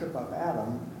cannot trip up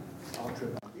Adam, I'll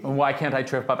trip up Eve. And why can't I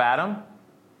trip up Adam?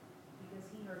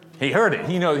 He heard it.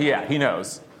 He knows. Yeah, he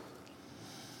knows.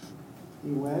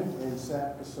 He went and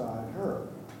sat beside her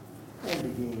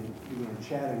and began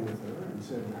chatting with her and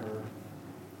said to her,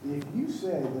 if you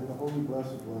say that the Holy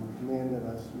Blessed One commanded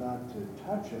us not to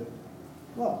touch it,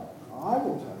 look, I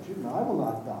will touch it and I will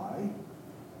not die.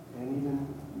 And even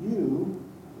you,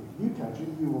 if you touch it,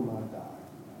 you will not die.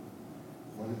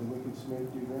 What did the wicked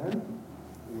snake do then?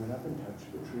 He went up and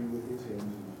touched the tree with his hands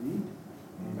and feet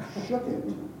and shook it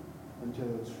until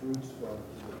its fruits fell.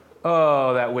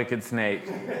 Oh, that wicked snake.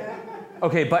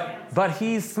 Okay, but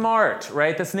he's smart,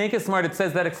 right? The snake is smart. It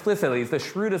says that explicitly. He's the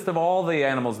shrewdest of all the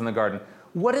animals in the garden.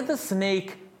 What did the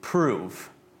snake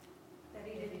prove? That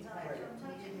he didn't die.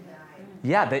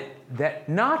 Yeah, that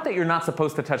not that you're not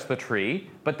supposed to touch the tree,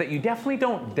 but that you definitely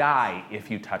don't die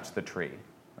if you touch the tree,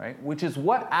 right? Which is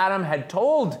what Adam had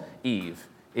told Eve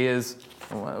is,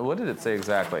 what did it say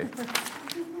exactly?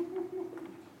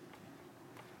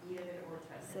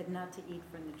 Said not to eat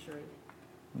from the tree.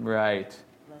 Right.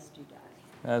 Lest you die.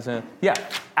 Yeah,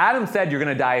 Adam said you're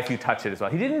going to die if you touch it as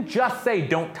well. He didn't just say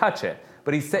don't touch it,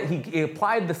 but he said he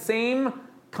applied the same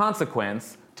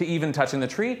consequence to even touching the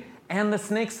tree, and the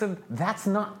snake said, that's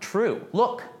not true.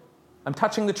 Look, I'm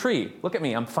touching the tree. Look at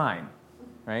me, I'm fine,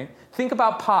 right? Think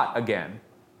about pot again,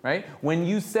 right? When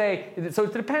you say, so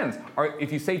it depends.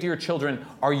 If you say to your children,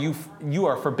 you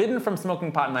are forbidden from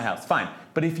smoking pot in my house, fine.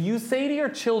 But if you say to your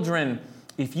children,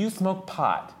 if you smoke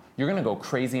pot, you're going to go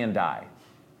crazy and die.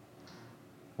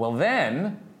 Well,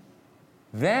 then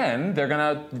they're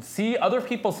going to see other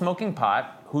people smoking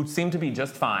pot who seem to be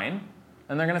just fine,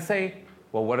 and they're going to say,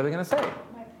 well, what are they going to say?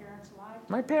 My parents lied.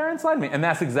 My parents lied to me. And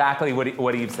that's exactly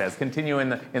what Eve says. Continue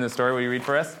in the story. Will you read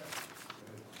for us?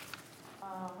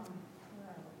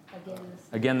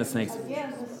 Again, the snake.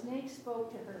 Again, the snake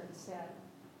spoke to her and said,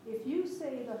 if you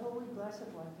say the Holy Blessed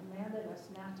One commanded us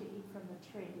not to eat from the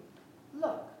tree,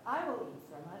 look, I will eat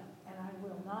from it, and I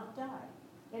will not die.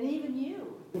 And even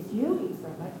you, if you eat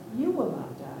from it, you will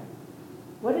not die.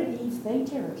 What did Eve think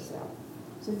to herself?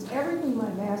 Since everything my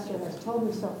master has told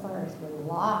me so far has been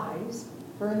lies,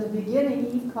 for in the beginning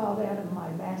Eve called Adam my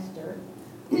master,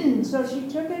 so she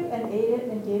took it and ate it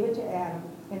and gave it to Adam,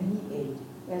 and he ate,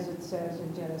 as it says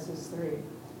in Genesis 3.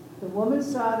 The woman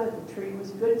saw that the tree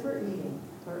was good for eating,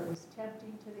 for it was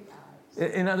tempting to the eyes.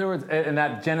 In other words, in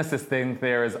that Genesis thing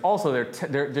there is also,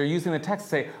 they're using the text to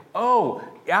say, oh,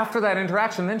 after that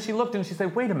interaction, then she looked and she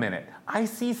said, wait a minute, I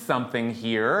see something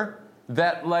here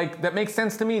that makes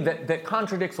sense to me, that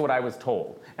contradicts what I was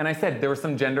told. And I said there were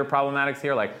some gender problematics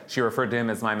here, like she referred to him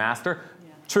as my master.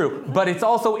 Yeah. True, but it's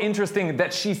also interesting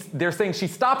that they're saying she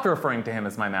stopped referring to him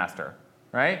as my master,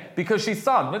 right? Because she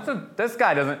saw, this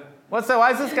guy doesn't,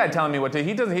 why is this guy telling me what to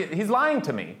do? He's lying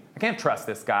to me. I can't trust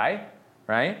this guy,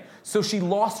 right? So she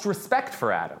lost respect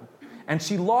for Adam. And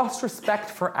she lost respect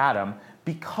for Adam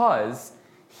because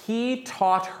he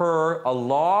taught her a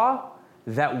law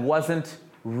that wasn't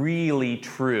really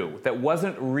true, that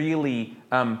wasn't really,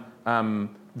 either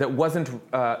wasn't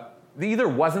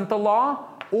the law,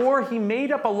 or he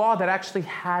made up a law that actually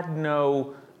had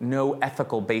no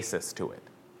ethical basis to it.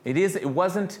 It is,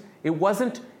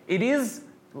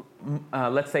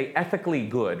 let's say, ethically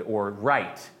good or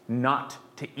right not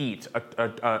to eat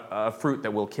a fruit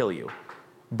that will kill you.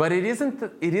 But you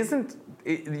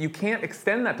can't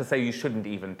extend that to say you shouldn't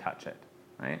even touch it,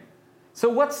 right? So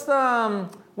what's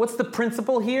the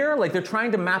principle here? Like they're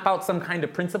trying to map out some kind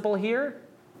of principle here?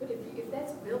 But if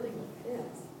that's building a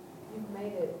fence, you've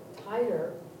made it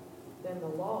tighter than the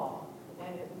law,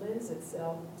 and it lends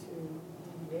itself to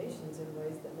deviations in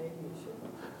ways that maybe it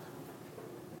shouldn't.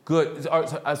 Good.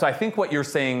 So I think what you're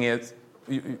saying is,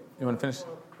 you want to finish?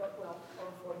 Or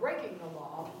for breaking the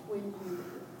law when you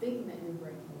think that you're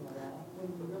breaking the law,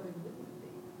 when you really wouldn't be.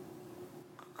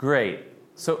 Great.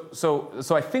 So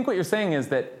I think what you're saying is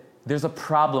that there's a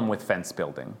problem with fence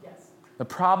building. Yes. The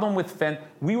problem with fence,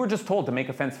 we were just told to make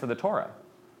a fence for the Torah.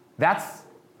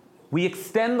 We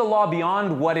extend the law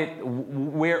beyond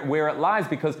where it lies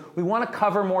because we want to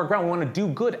cover more ground. We want to do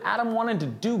good. Adam wanted to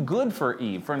do good for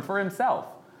Eve and for himself.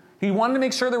 He wanted to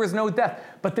make sure there was no death.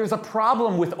 But there's a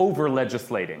problem with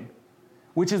over-legislating,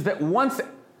 which is that once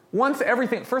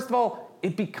everything, first of all,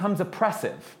 it becomes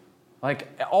oppressive. Like,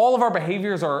 all of our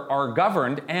behaviors are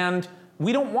governed, and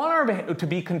we don't want our behavior to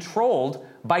be controlled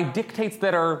by dictates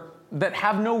that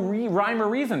have no rhyme or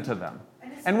reason to them.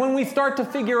 And when we start to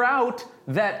figure out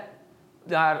that,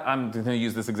 I'm going to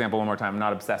use this example one more time. I'm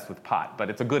not obsessed with pot, but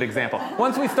it's a good example.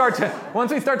 Once we start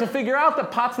to figure out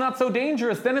that pot's not so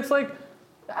dangerous, then it's like,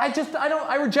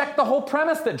 I reject the whole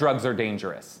premise that drugs are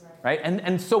dangerous, right?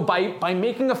 And so by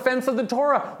making offense of the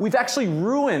Torah, we've actually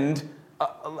ruined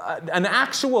an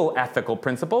actual ethical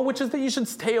principle, which is that you should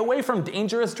stay away from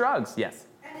dangerous drugs. Yes?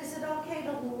 And is it okay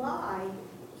to lie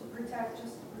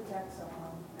just to protect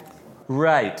someone?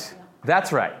 Right.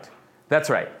 That's right. That's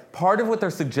right. Part of what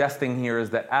they're suggesting here is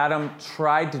that Adam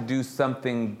tried to do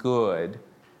something good,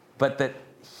 but that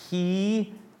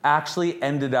he actually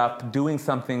ended up doing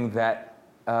something that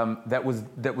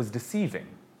was deceiving.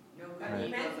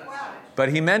 Right. But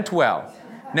he meant well.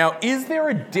 Now, is there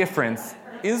a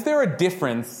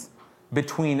difference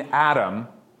between Adam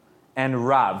and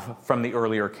Rav from the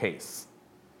earlier case?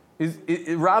 Is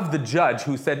Rav the judge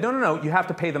who said, no, you have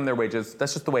to pay them their wages.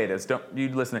 That's just the way it is. Don't you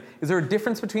listen. Is there a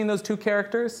difference between those two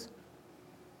characters?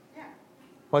 Yeah.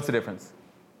 What's the difference?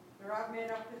 Rav made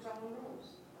up his own rules.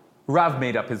 Rav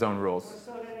made up his own rules.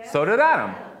 Well, so did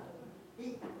Adam.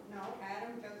 Adam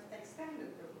just extended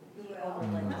it.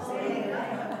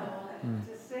 It's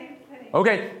the same thing.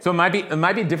 Okay, so it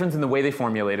might be a difference in the way they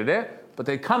formulated it, but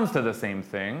it comes to the same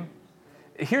thing.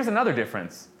 Here's another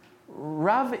difference.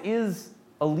 Rav is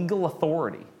a legal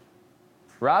authority.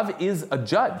 Rav is a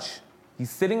judge.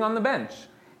 He's sitting on the bench.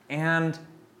 And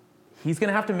he's going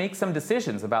to have to make some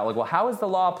decisions about, like, well, how is the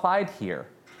law applied here?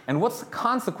 And what's the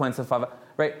consequence of it?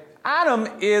 Right? Adam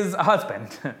is a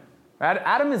husband. Right?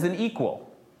 Adam is an equal.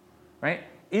 Right?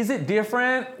 Is it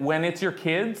different when it's your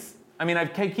kids? I mean, I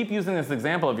keep using this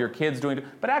example of your kids doing,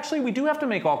 but actually we do have to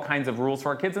make all kinds of rules for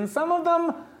our kids, and some of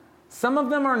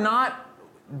them are not,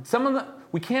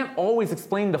 we can't always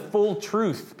explain the full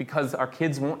truth because our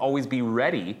kids won't always be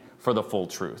ready for the full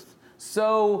truth.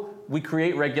 So we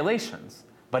create regulations.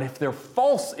 But if they're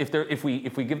false, if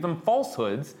we give them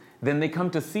falsehoods, then they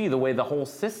come to see the way the whole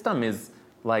system is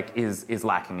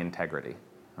lacking integrity.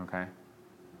 Okay?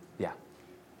 Yeah.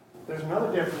 There's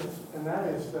another difference, and that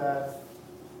is that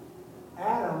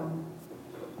Adam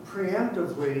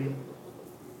preemptively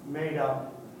made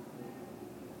up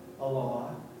a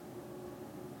law,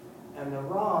 and the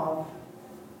Rav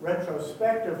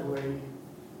retrospectively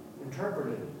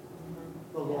interpreted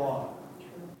the law.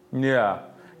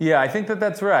 Yeah, I think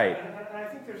that's right. And I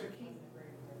think there's a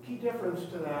key difference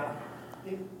to that.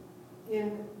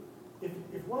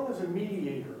 If one is a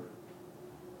mediator,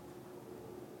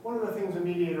 one of the things a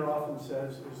mediator often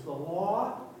says is the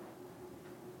law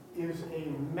is a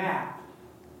map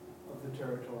of the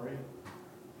territory.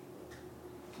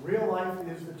 Real life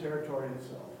is the territory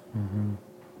itself. Mm-hmm.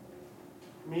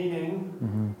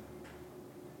 Meaning,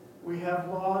 we have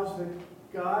laws that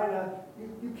guide.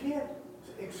 You can't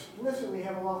explicitly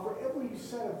have a law for every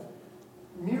set of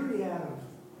myriad of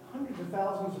hundreds of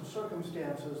thousands of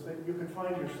circumstances that you could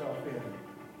find yourself in.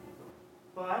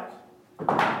 But,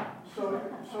 so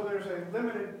there's a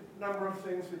limited number of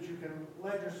things that you can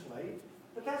legislate,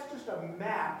 but that's just a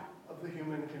map of the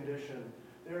human condition.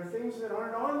 There are things that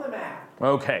aren't on the map.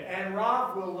 Okay. And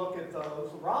Rav will look at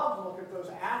those. Rav will look at those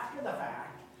after the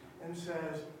fact and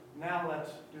says, now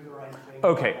let's do the right thing.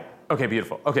 Okay,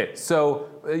 beautiful. Okay, so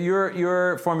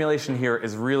your formulation here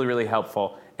is really, really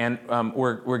helpful, and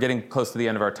we're getting close to the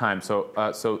end of our time. So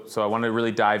I want to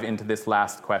really dive into this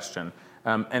last question,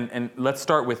 and let's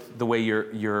start with the way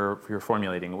you're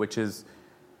formulating, which is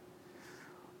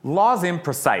law's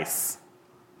imprecise.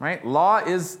 Right? Law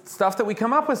is stuff that we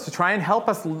come up with to try and help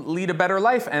us lead a better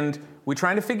life, and we're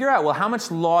trying to figure out, well, how much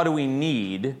law do we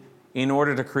need in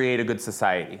order to create a good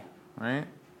society? Right?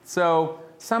 So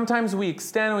sometimes we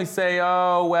extend, we say,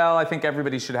 oh, well, I think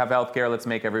everybody should have health care, let's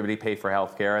make everybody pay for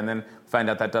health care, and then find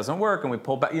out that doesn't work, and we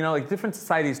pull back. Like different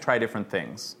societies try different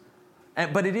things.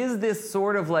 But it is this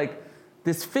sort of like,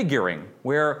 this figuring,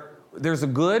 where there's a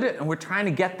good, and we're trying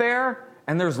to get there,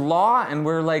 and there's law, and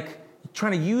we're like,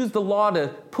 trying to use the law to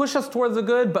push us towards the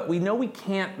good, but we know we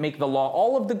can't make the law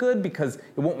all of the good because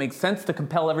it won't make sense to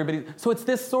compel everybody. So it's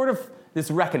this sort of, this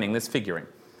reckoning, this figuring.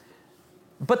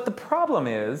 But the problem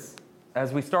is,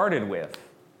 as we started with,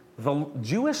 the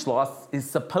Jewish law is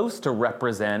supposed to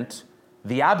represent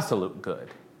the absolute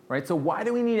good, right? So why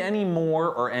do we need any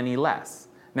more or any less?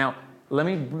 Now, let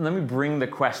me bring the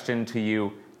question to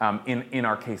you in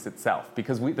our case itself,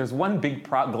 because there's one big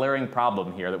glaring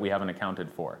problem here that we haven't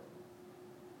accounted for.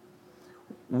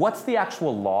 What's the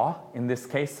actual law in this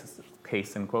case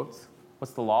in quotes?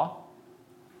 What's the law?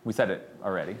 We said it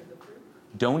already.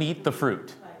 don't eat the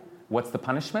fruit. What's the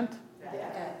punishment?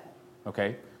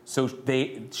 Okay, so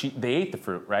they ate the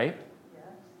fruit, right?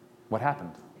 What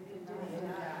happened?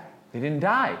 They didn't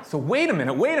die. So wait a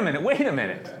minute.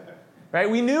 Right?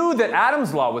 We knew that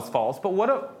Adam's law was false, but what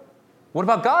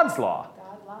about God's law?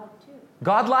 God lied too.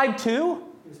 God lied too?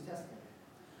 He was testing.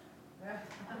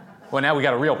 Well, now we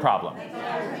got a real problem.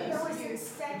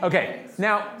 Okay,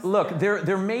 now look,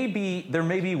 there may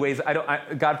be ways.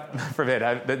 God forbid.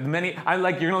 You're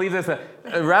gonna leave this.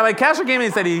 Rabbi Kasher came in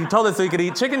and said he told us so he could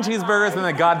eat chicken cheeseburgers, and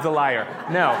that God's a liar.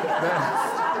 No,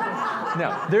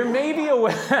 there may be a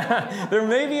way. There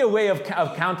may be a way of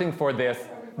accounting for this.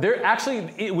 There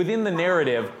actually within the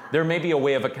narrative there may be a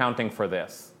way of accounting for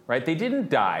this. Right? They didn't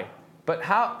die, but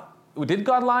how did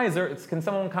God lie? Can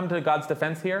someone come to God's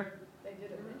defense here?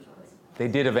 They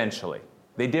did eventually.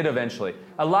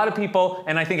 A lot of people,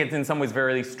 and I think it's in some ways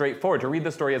very straightforward to read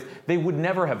the story as they would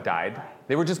never have died.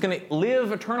 They were just going to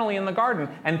live eternally in the garden,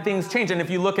 and things change. And if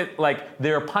you look at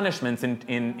their punishments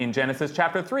in Genesis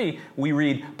chapter 3, we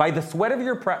read, "By the sweat of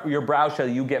your brow shall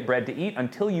you get bread to eat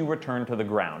until you return to the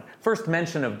ground." First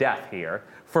mention of death here.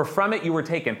 "For from it you were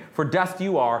taken, for dust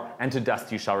you are, and to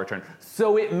dust you shall return."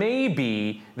 So it may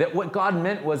be that what God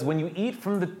meant was when you eat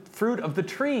from the fruit of the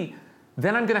tree,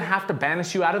 then I'm going to have to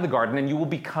banish you out of the garden and you will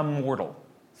become mortal.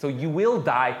 So you will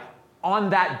die on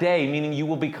that day, meaning you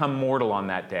will become mortal on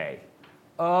that day.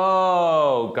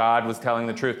 Oh, God was telling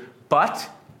the truth. But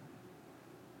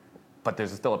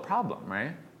there's still a problem,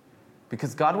 right?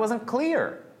 Because God wasn't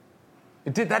clear.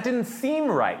 That didn't seem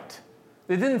right.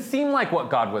 It didn't seem like what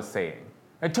God was saying.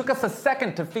 It took us a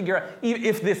second to figure out,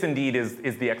 if this indeed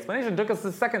is the explanation, it took us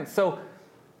a second. So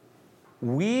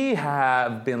we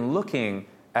have been looking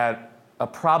at a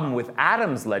problem with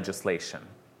Adam's legislation,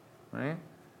 right?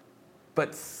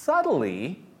 But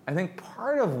subtly, I think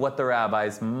part of what the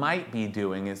rabbis might be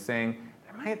doing is saying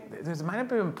there might have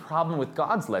been a problem with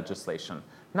God's legislation.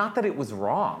 Not that it was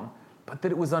wrong, but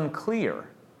that it was unclear.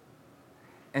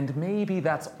 And maybe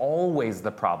that's always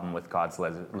the problem with God's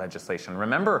legislation.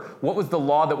 Remember, what was the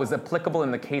law that was applicable in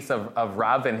the case of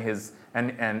Rav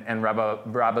and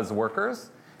Rabbah's workers?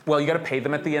 Well, you got to pay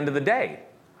them at the end of the day.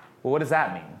 Well, what does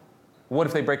that mean? What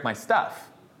if they break my stuff,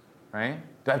 right?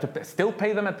 Do I have to still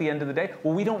pay them at the end of the day?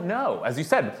 Well, we don't know. As you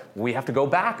said, we have to go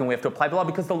back and we have to apply the law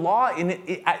because the law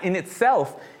in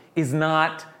itself is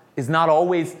not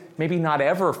always, maybe not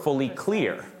ever fully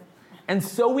clear. And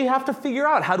so we have to figure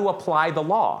out how to apply the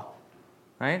law,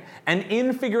 right? And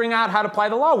in figuring out how to apply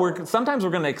the law, sometimes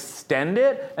we're going to extend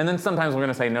it, and then sometimes we're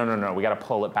going to say, no, we got to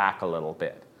pull it back a little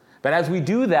bit. But as we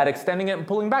do that, extending it and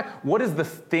pulling back, what is the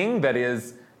thing that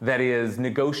is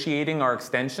negotiating our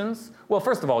extensions? Well,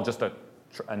 first of all, just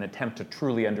an attempt to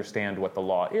truly understand what the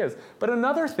law is. But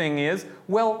another thing is,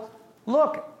 well,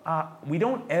 look, we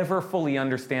don't ever fully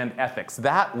understand ethics.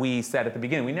 That we said at the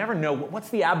beginning. We never know what's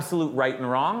the absolute right and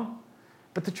wrong.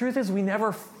 But the truth is we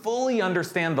never fully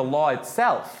understand the law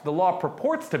itself. The law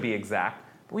purports to be exact,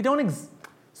 but we don't.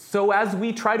 So as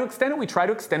we try to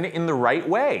extend it in the right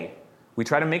way. We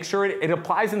try to make sure it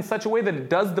applies in such a way that it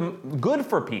does them good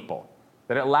for people,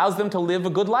 that it allows them to live a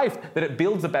good life, that it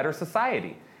builds a better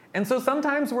society. And so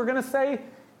sometimes we're going to say,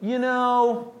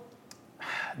 the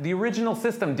original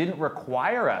system didn't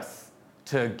require us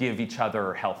to give each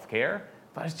other health care,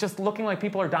 but it's just looking like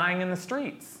people are dying in the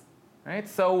streets, right?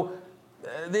 So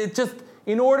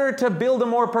in order to build a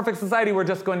more perfect society, we're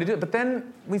just going to do it. But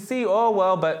then we see,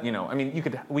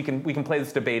 we can play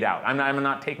this debate out. I'm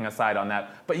not taking a side on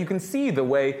that. But you can see the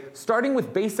way, starting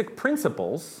with basic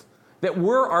principles, that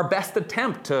were our best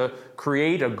attempt to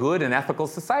create a good and ethical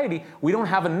society, we don't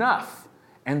have enough.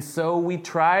 And so we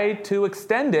try to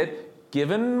extend it,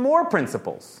 given more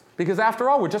principles. Because after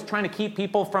all, we're just trying to keep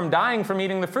people from dying from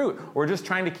eating the fruit. We're just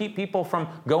trying to keep people from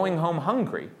going home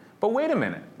hungry. But wait a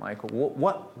minute,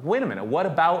 wait a minute, what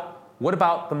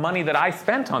about the money that I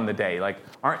spent on the day?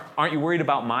 Aren't you worried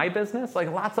about my business?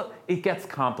 It gets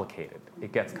complicated.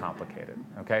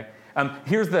 Okay?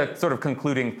 Here's the sort of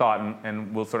concluding thought,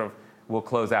 and we'll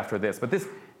close after this. But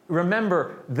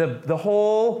remember, the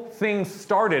whole thing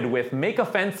started with make a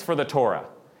fence for the Torah.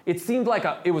 It seemed like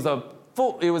it was a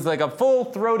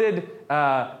full-throated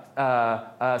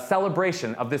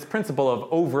celebration of this principle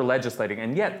of over-legislating.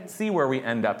 And yet, see where we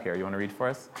end up here. You want to read for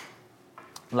us?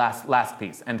 Last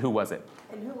piece. And who was it?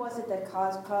 And who was it that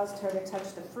caused her to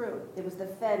touch the fruit? It was the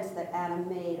fence that Adam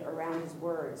made around his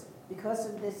words. Because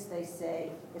of this, they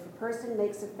say, if a person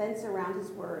makes a fence around his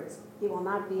words, he will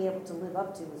not be able to live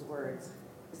up to his words.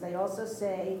 As they also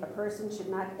say, a person should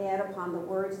not add upon the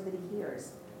words that he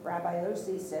hears. Rabbi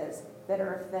Yossi says,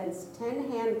 better a fence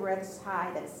 10 handbreadths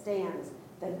high that stands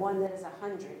than one that is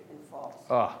 100 and false.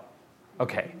 Oh,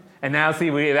 okay. And now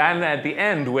see, we end at the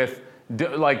end with,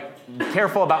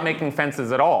 careful about making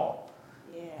fences at all.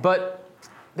 Yeah. But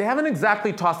they haven't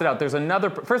exactly tossed it out. There's another,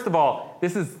 first of all,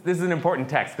 this is an important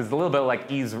text because it's a little bit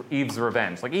like Eve's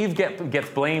revenge. Like Eve gets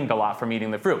blamed a lot from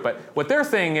eating the fruit. But what they're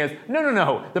saying is,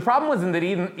 no. The problem wasn't that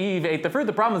Eve ate the fruit.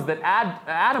 The problem is that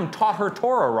Adam taught her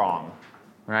Torah wrong,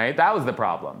 right? That was the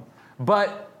problem.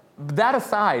 But that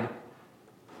aside,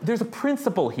 there's a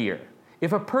principle here.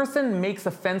 If a person makes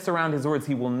a fence around his words,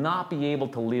 he will not be able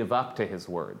to live up to his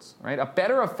words, right? A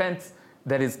better offense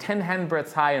that is 10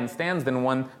 handbreadths high and stands than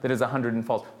one that is 100 and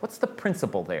falls. What's the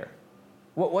principle there?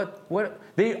 What?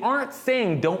 They aren't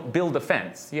saying don't build a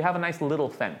fence. You have a nice little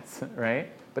fence,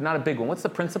 right? But not a big one. What's the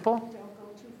principle? Don't go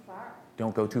too far.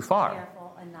 Don't go too far. Be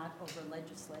careful and not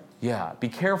over-legislate. Yeah, be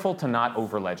careful to not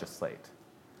over-legislate.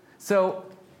 So,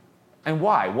 and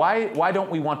why? Why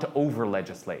don't we want to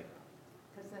over-legislate?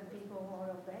 Because then people won't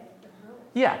obey the rules.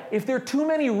 Yeah, if there are too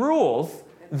many rules,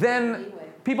 then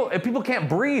if people can't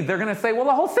breathe, they're going to say, well,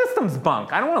 the whole system's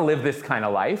bunk. I don't want to live this kind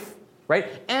of life,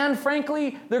 right? And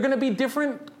frankly, there are going to be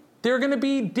different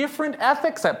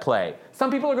ethics at play.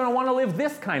 Some people are going to want to live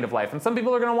this kind of life, and some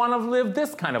people are going to want to live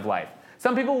this kind of life.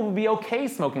 Some people will be okay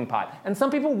smoking pot, and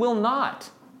some people will not,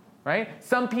 right?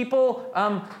 Some people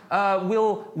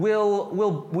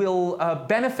will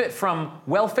benefit from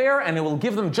welfare, and it will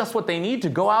give them just what they need to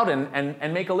go out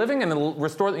and make a living, and it'll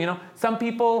restore. Some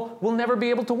people will never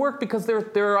be able to work because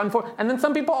they're unfortunate, and then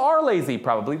some people are lazy.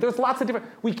 Probably there's lots of different.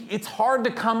 It's hard to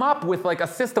come up with like a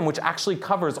system which actually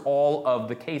covers all of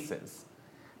the cases,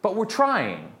 but we're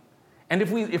trying. And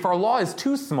if our law is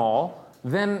too small,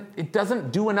 then it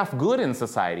doesn't do enough good in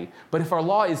society. But if our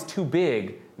law is too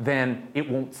big, then it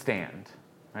won't stand,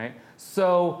 right?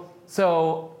 So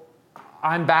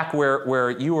I'm back where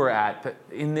you were at,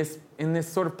 in this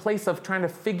sort of place of trying to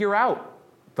figure out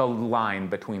the line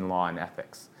between law and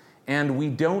ethics. And we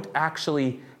don't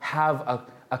actually have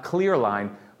a clear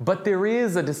line, but there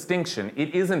is a distinction.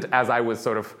 It isn't, as I was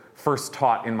sort of first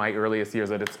taught in my earliest years,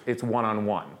 that it's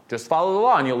one-on-one. Just follow the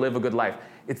law and you'll live a good life.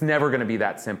 It's never going to be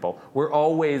that simple.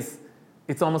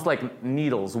 It's almost like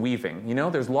needles weaving.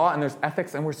 There's law and there's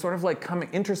ethics, and we're sort of like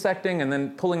intersecting and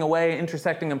then pulling away,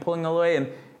 intersecting and pulling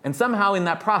away. And somehow in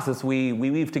that process, we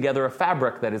weave together a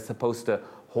fabric that is supposed to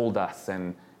hold us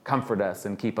and comfort us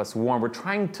and keep us warm. We're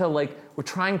trying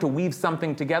to weave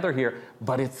something together here,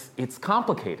 but it's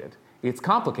complicated. It's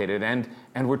complicated, and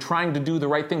we're trying to do the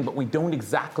right thing, but we don't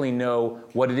exactly know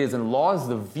what it is. And law is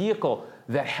the vehicle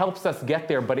that helps us get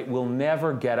there, but it will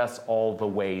never get us all the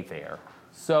way there.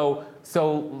 So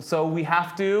we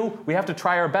have to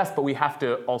try our best, but we have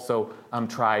to also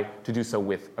try to do so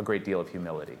with a great deal of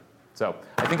humility. So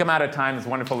I think I'm out of time. It's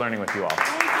wonderful learning with you all. Okay,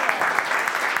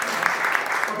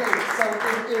 so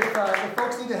if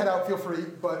folks need to head out, feel free.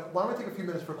 But why don't we take a few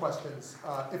minutes for questions,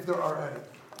 if there are any?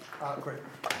 Great.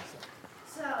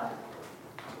 So,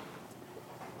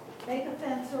 make a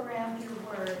fence around your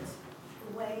words.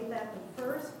 The way that the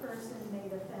first person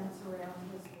made a fence around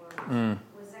his words.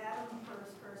 Was Adam the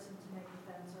first person to make a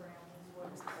fence around his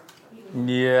words?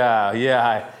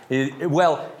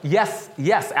 Well, yes,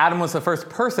 Adam was the first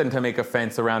person to make a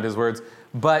fence around his words,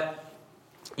 but,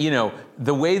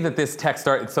 the way that this text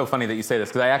starts, it's so funny that you say this,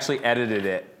 because I actually edited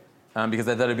it, because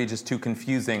I thought it'd be just too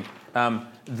confusing.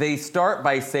 They start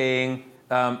by saying,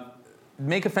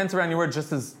 make a fence around your words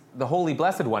just as the Holy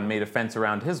Blessed One made a fence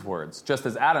around his words, just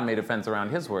as Adam made a fence around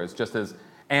his words,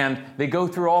 and they go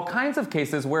through all kinds of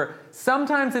cases where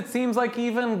sometimes it seems like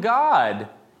even God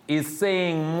is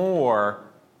saying more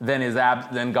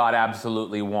than God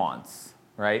absolutely wants,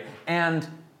 right? And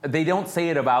they don't say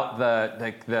it about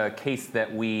the case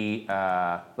that we,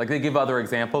 they give other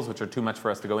examples, which are too much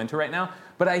for us to go into right now,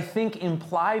 but I think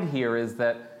implied here is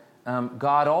that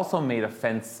God also made a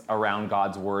fence around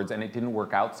God's words, and it didn't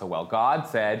work out so well. God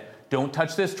said, don't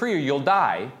touch this tree or you'll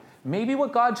die. Maybe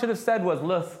what God should have said was,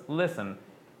 listen,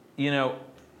 I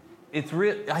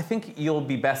think you'll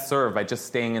be best served by just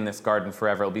staying in this garden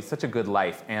forever. It'll be such a good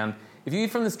life. And if you eat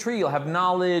from this tree, you'll have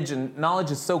knowledge, and knowledge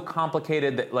is so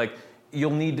complicated that you'll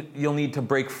need to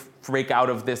break out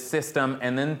of this system,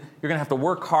 and then you're going to have to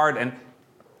work hard. And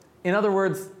in other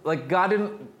words, God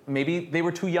didn't. Maybe they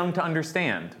were too young to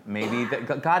understand. Maybe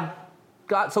that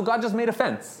so God just made a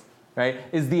fence, right?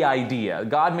 Is the idea.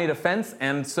 God made a fence,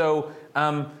 and so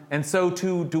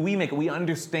too do we make it. We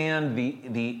understand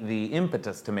the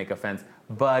impetus to make a fence,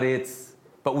 but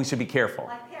we should be careful.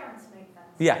 Like parents make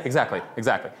fences. Yeah, exactly.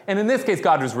 And in this case,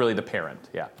 God was really the parent.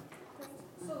 Yeah.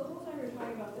 So the whole time you're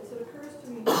talking about this, it occurs to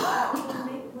me that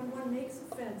when one makes a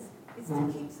fence, it's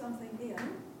to keep something in,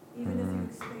 even if you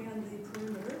expand the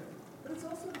perimeter, but it's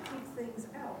also to keep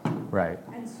Right.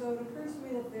 And so it occurs to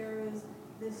me that there is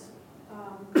this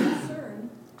concern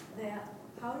that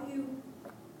how do you,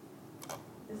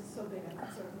 this is so big,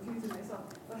 I'm sort of confusing myself,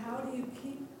 but how do you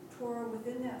keep Torah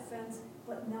within that fence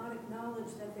but not acknowledge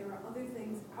that there are other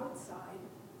things outside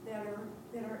that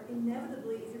are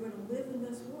inevitably, if you're going to live in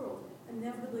this world,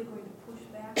 inevitably going to push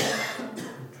back and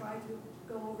try to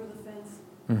go over the fence.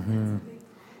 Mm-hmm.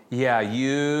 Yeah,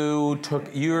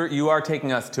 you are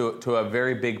taking us to a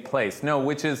very big place. No,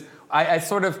 which is, I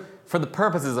sort of, for the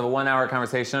purposes of a 1 hour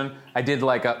conversation, I did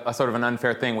like a sort of an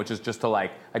unfair thing, which is just to I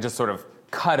just sort of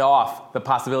cut off the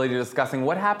possibility of discussing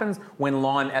what happens when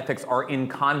law and ethics are in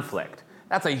conflict.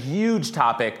 That's a huge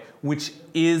topic, which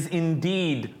is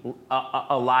indeed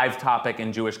a live topic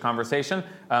in Jewish conversation.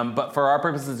 But for our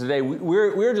purposes today,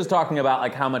 we're just talking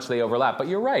about how much they overlap. But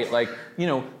you're right.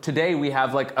 Today we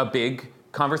have a big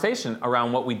conversation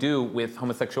around what we do with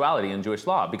homosexuality in Jewish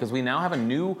law, because we now have a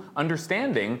new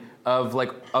understanding of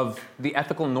the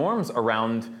ethical norms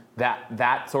around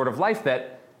that sort of life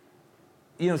that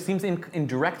seems in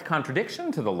direct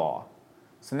contradiction to the law.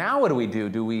 So now what do?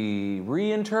 Do we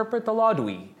reinterpret the law? Do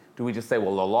we just say,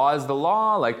 well, the law is the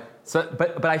law?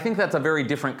 But I think that's a very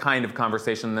different kind of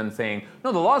conversation than saying,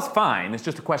 no, the law's fine. It's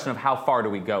just a question of how far do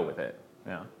we go with it.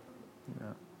 Yeah.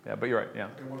 But you're right. Yeah.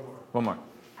 One more.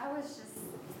 I was just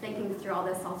thinking through all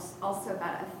this also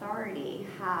about authority,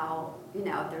 how,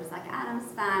 there's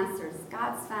Adam's fence, there's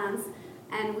God's fence,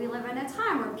 and we live in a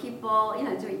time where people,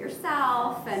 do it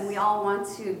yourself, and we all want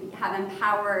to have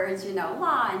empowered,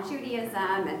 law and Judaism,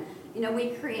 and, we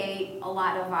create a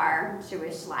lot of our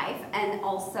Jewish life, and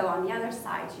also on the other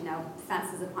side,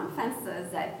 fences upon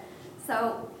fences.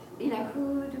 So,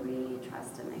 who do we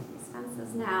trust to make these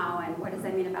fences now, and what does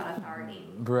that mean about authority?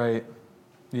 Right.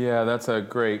 Yeah, that's a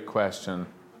great question.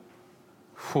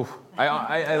 Whew. I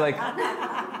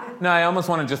almost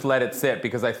want to just let it sit,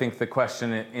 because I think the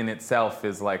question in itself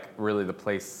is really the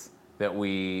place that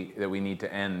we need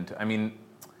to end. I mean,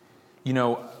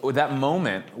 that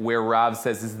moment where Rav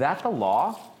says, "Is that the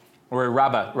law?" Or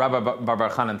Rabbi Bar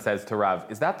Chanan says to Rav,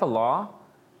 "Is that the law?"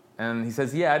 And he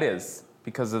says, "Yeah, it is,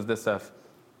 because of this stuff."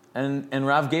 And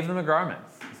Rav gave them the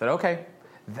garments. He said, "Okay,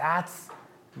 that's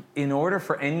in order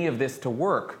for any of this to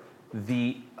work.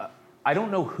 I don't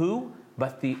know who."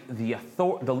 But the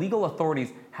legal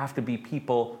authorities have to be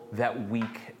people that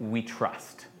we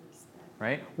trust,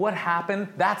 right? What happened?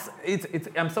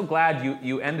 I'm so glad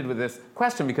you ended with this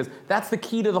question, because that's the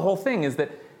key to the whole thing, is that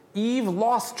Eve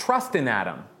lost trust in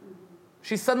Adam.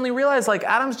 She suddenly realized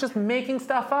Adam's just making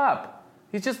stuff up.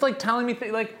 He's just telling me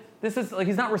this is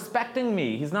he's not respecting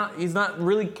me. He's not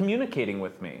really communicating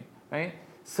with me, right?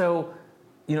 So.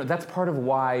 That's part of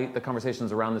why the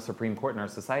conversations around the Supreme Court in our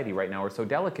society right now are so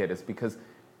delicate, is because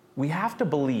we have to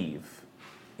believe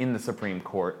in the Supreme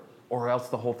Court, or else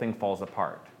the whole thing falls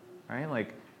apart,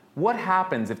 right? What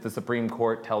happens if the Supreme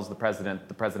Court tells the president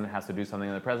has to do something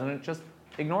and the president just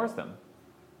ignores them,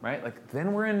 right?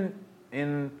 Then we're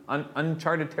in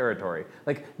uncharted territory.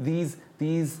 Right?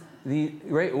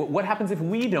 What happens if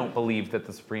we don't believe that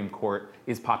the Supreme Court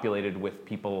is populated with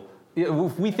people,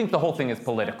 if we think the whole thing is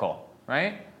political?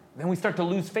 Right? Then we start to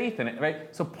lose faith in it,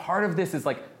 right? So part of this is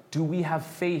do we have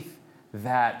faith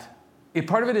that...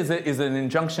 part of it is an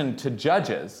injunction to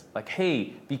judges,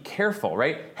 hey, be careful,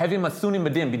 right? Hevi masunim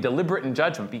b'din, be deliberate in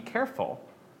judgment, be careful,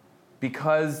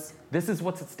 because this is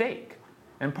what's at stake.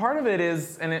 And part of it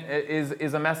is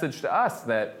a message to us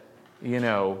that,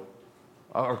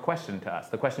 or question to us,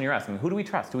 the question you're asking, who do we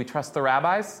trust? Do we trust the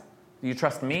rabbis? Do you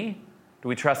trust me? Do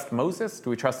we trust Moses? Do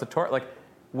we trust the Torah?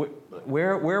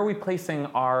 Where are we placing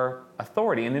our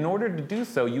authority? And in order to do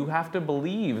so, you have to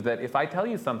believe that if I tell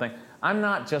you something, I'm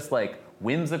not just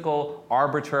whimsical,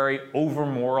 arbitrary,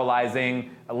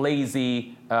 over-moralizing,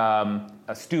 lazy,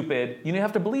 stupid. You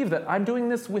have to believe that I'm doing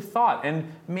this with thought, and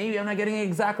maybe I'm not getting it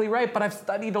exactly right, but I've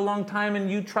studied a long time,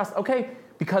 and you trust. Okay,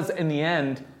 because in the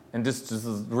end, and this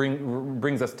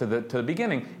brings us to the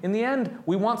beginning, in the end,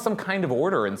 we want some kind of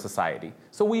order in society.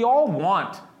 So we all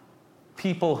want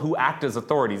people who act as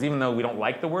authorities, even though we don't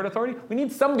like the word authority. We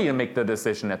need somebody to make the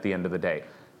decision at the end of the day.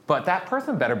 But that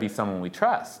person better be someone we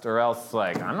trust, or else,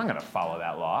 I'm not going to follow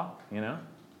that law,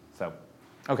 So,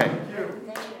 okay.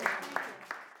 Thank you.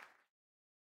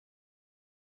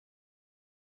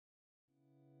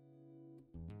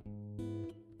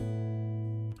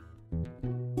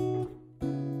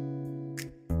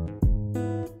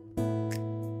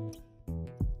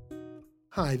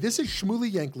 Hi, this is Shmuley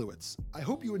Yanklowitz. I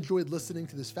hope you enjoyed listening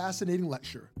to this fascinating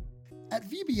lecture. At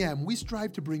VBM, we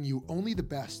strive to bring you only the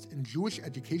best in Jewish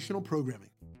educational programming.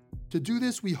 To do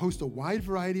this, we host a wide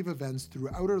variety of events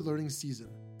throughout our learning season,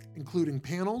 including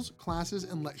panels, classes,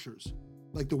 and lectures,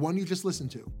 like the one you just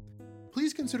listened to.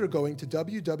 Please consider going to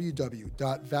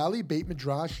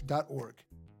www.valleybeitmidrash.org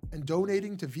and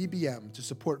donating to VBM to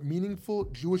support meaningful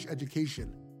Jewish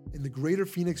education in the greater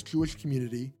Phoenix Jewish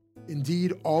community,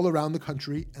 indeed all around the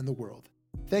country and the world.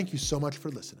 Thank you so much for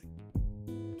listening.